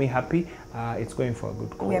cards, make me happy. It's going for a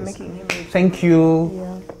good cause. We are making him rich. Thank you.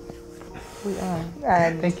 Yeah, we are.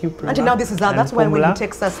 And thank you, Prima. Until now, this is that. That's why when he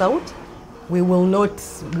takes us out, we will not.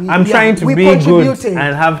 I'm trying to be good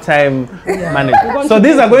and have time managed. So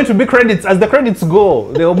these are going to be credits. As the credits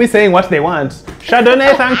go, they will be saying what they want.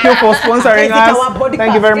 Chardonnay, thank you for sponsoring us.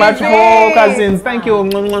 Thank you very much for cousins. Thank you.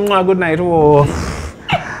 Good night.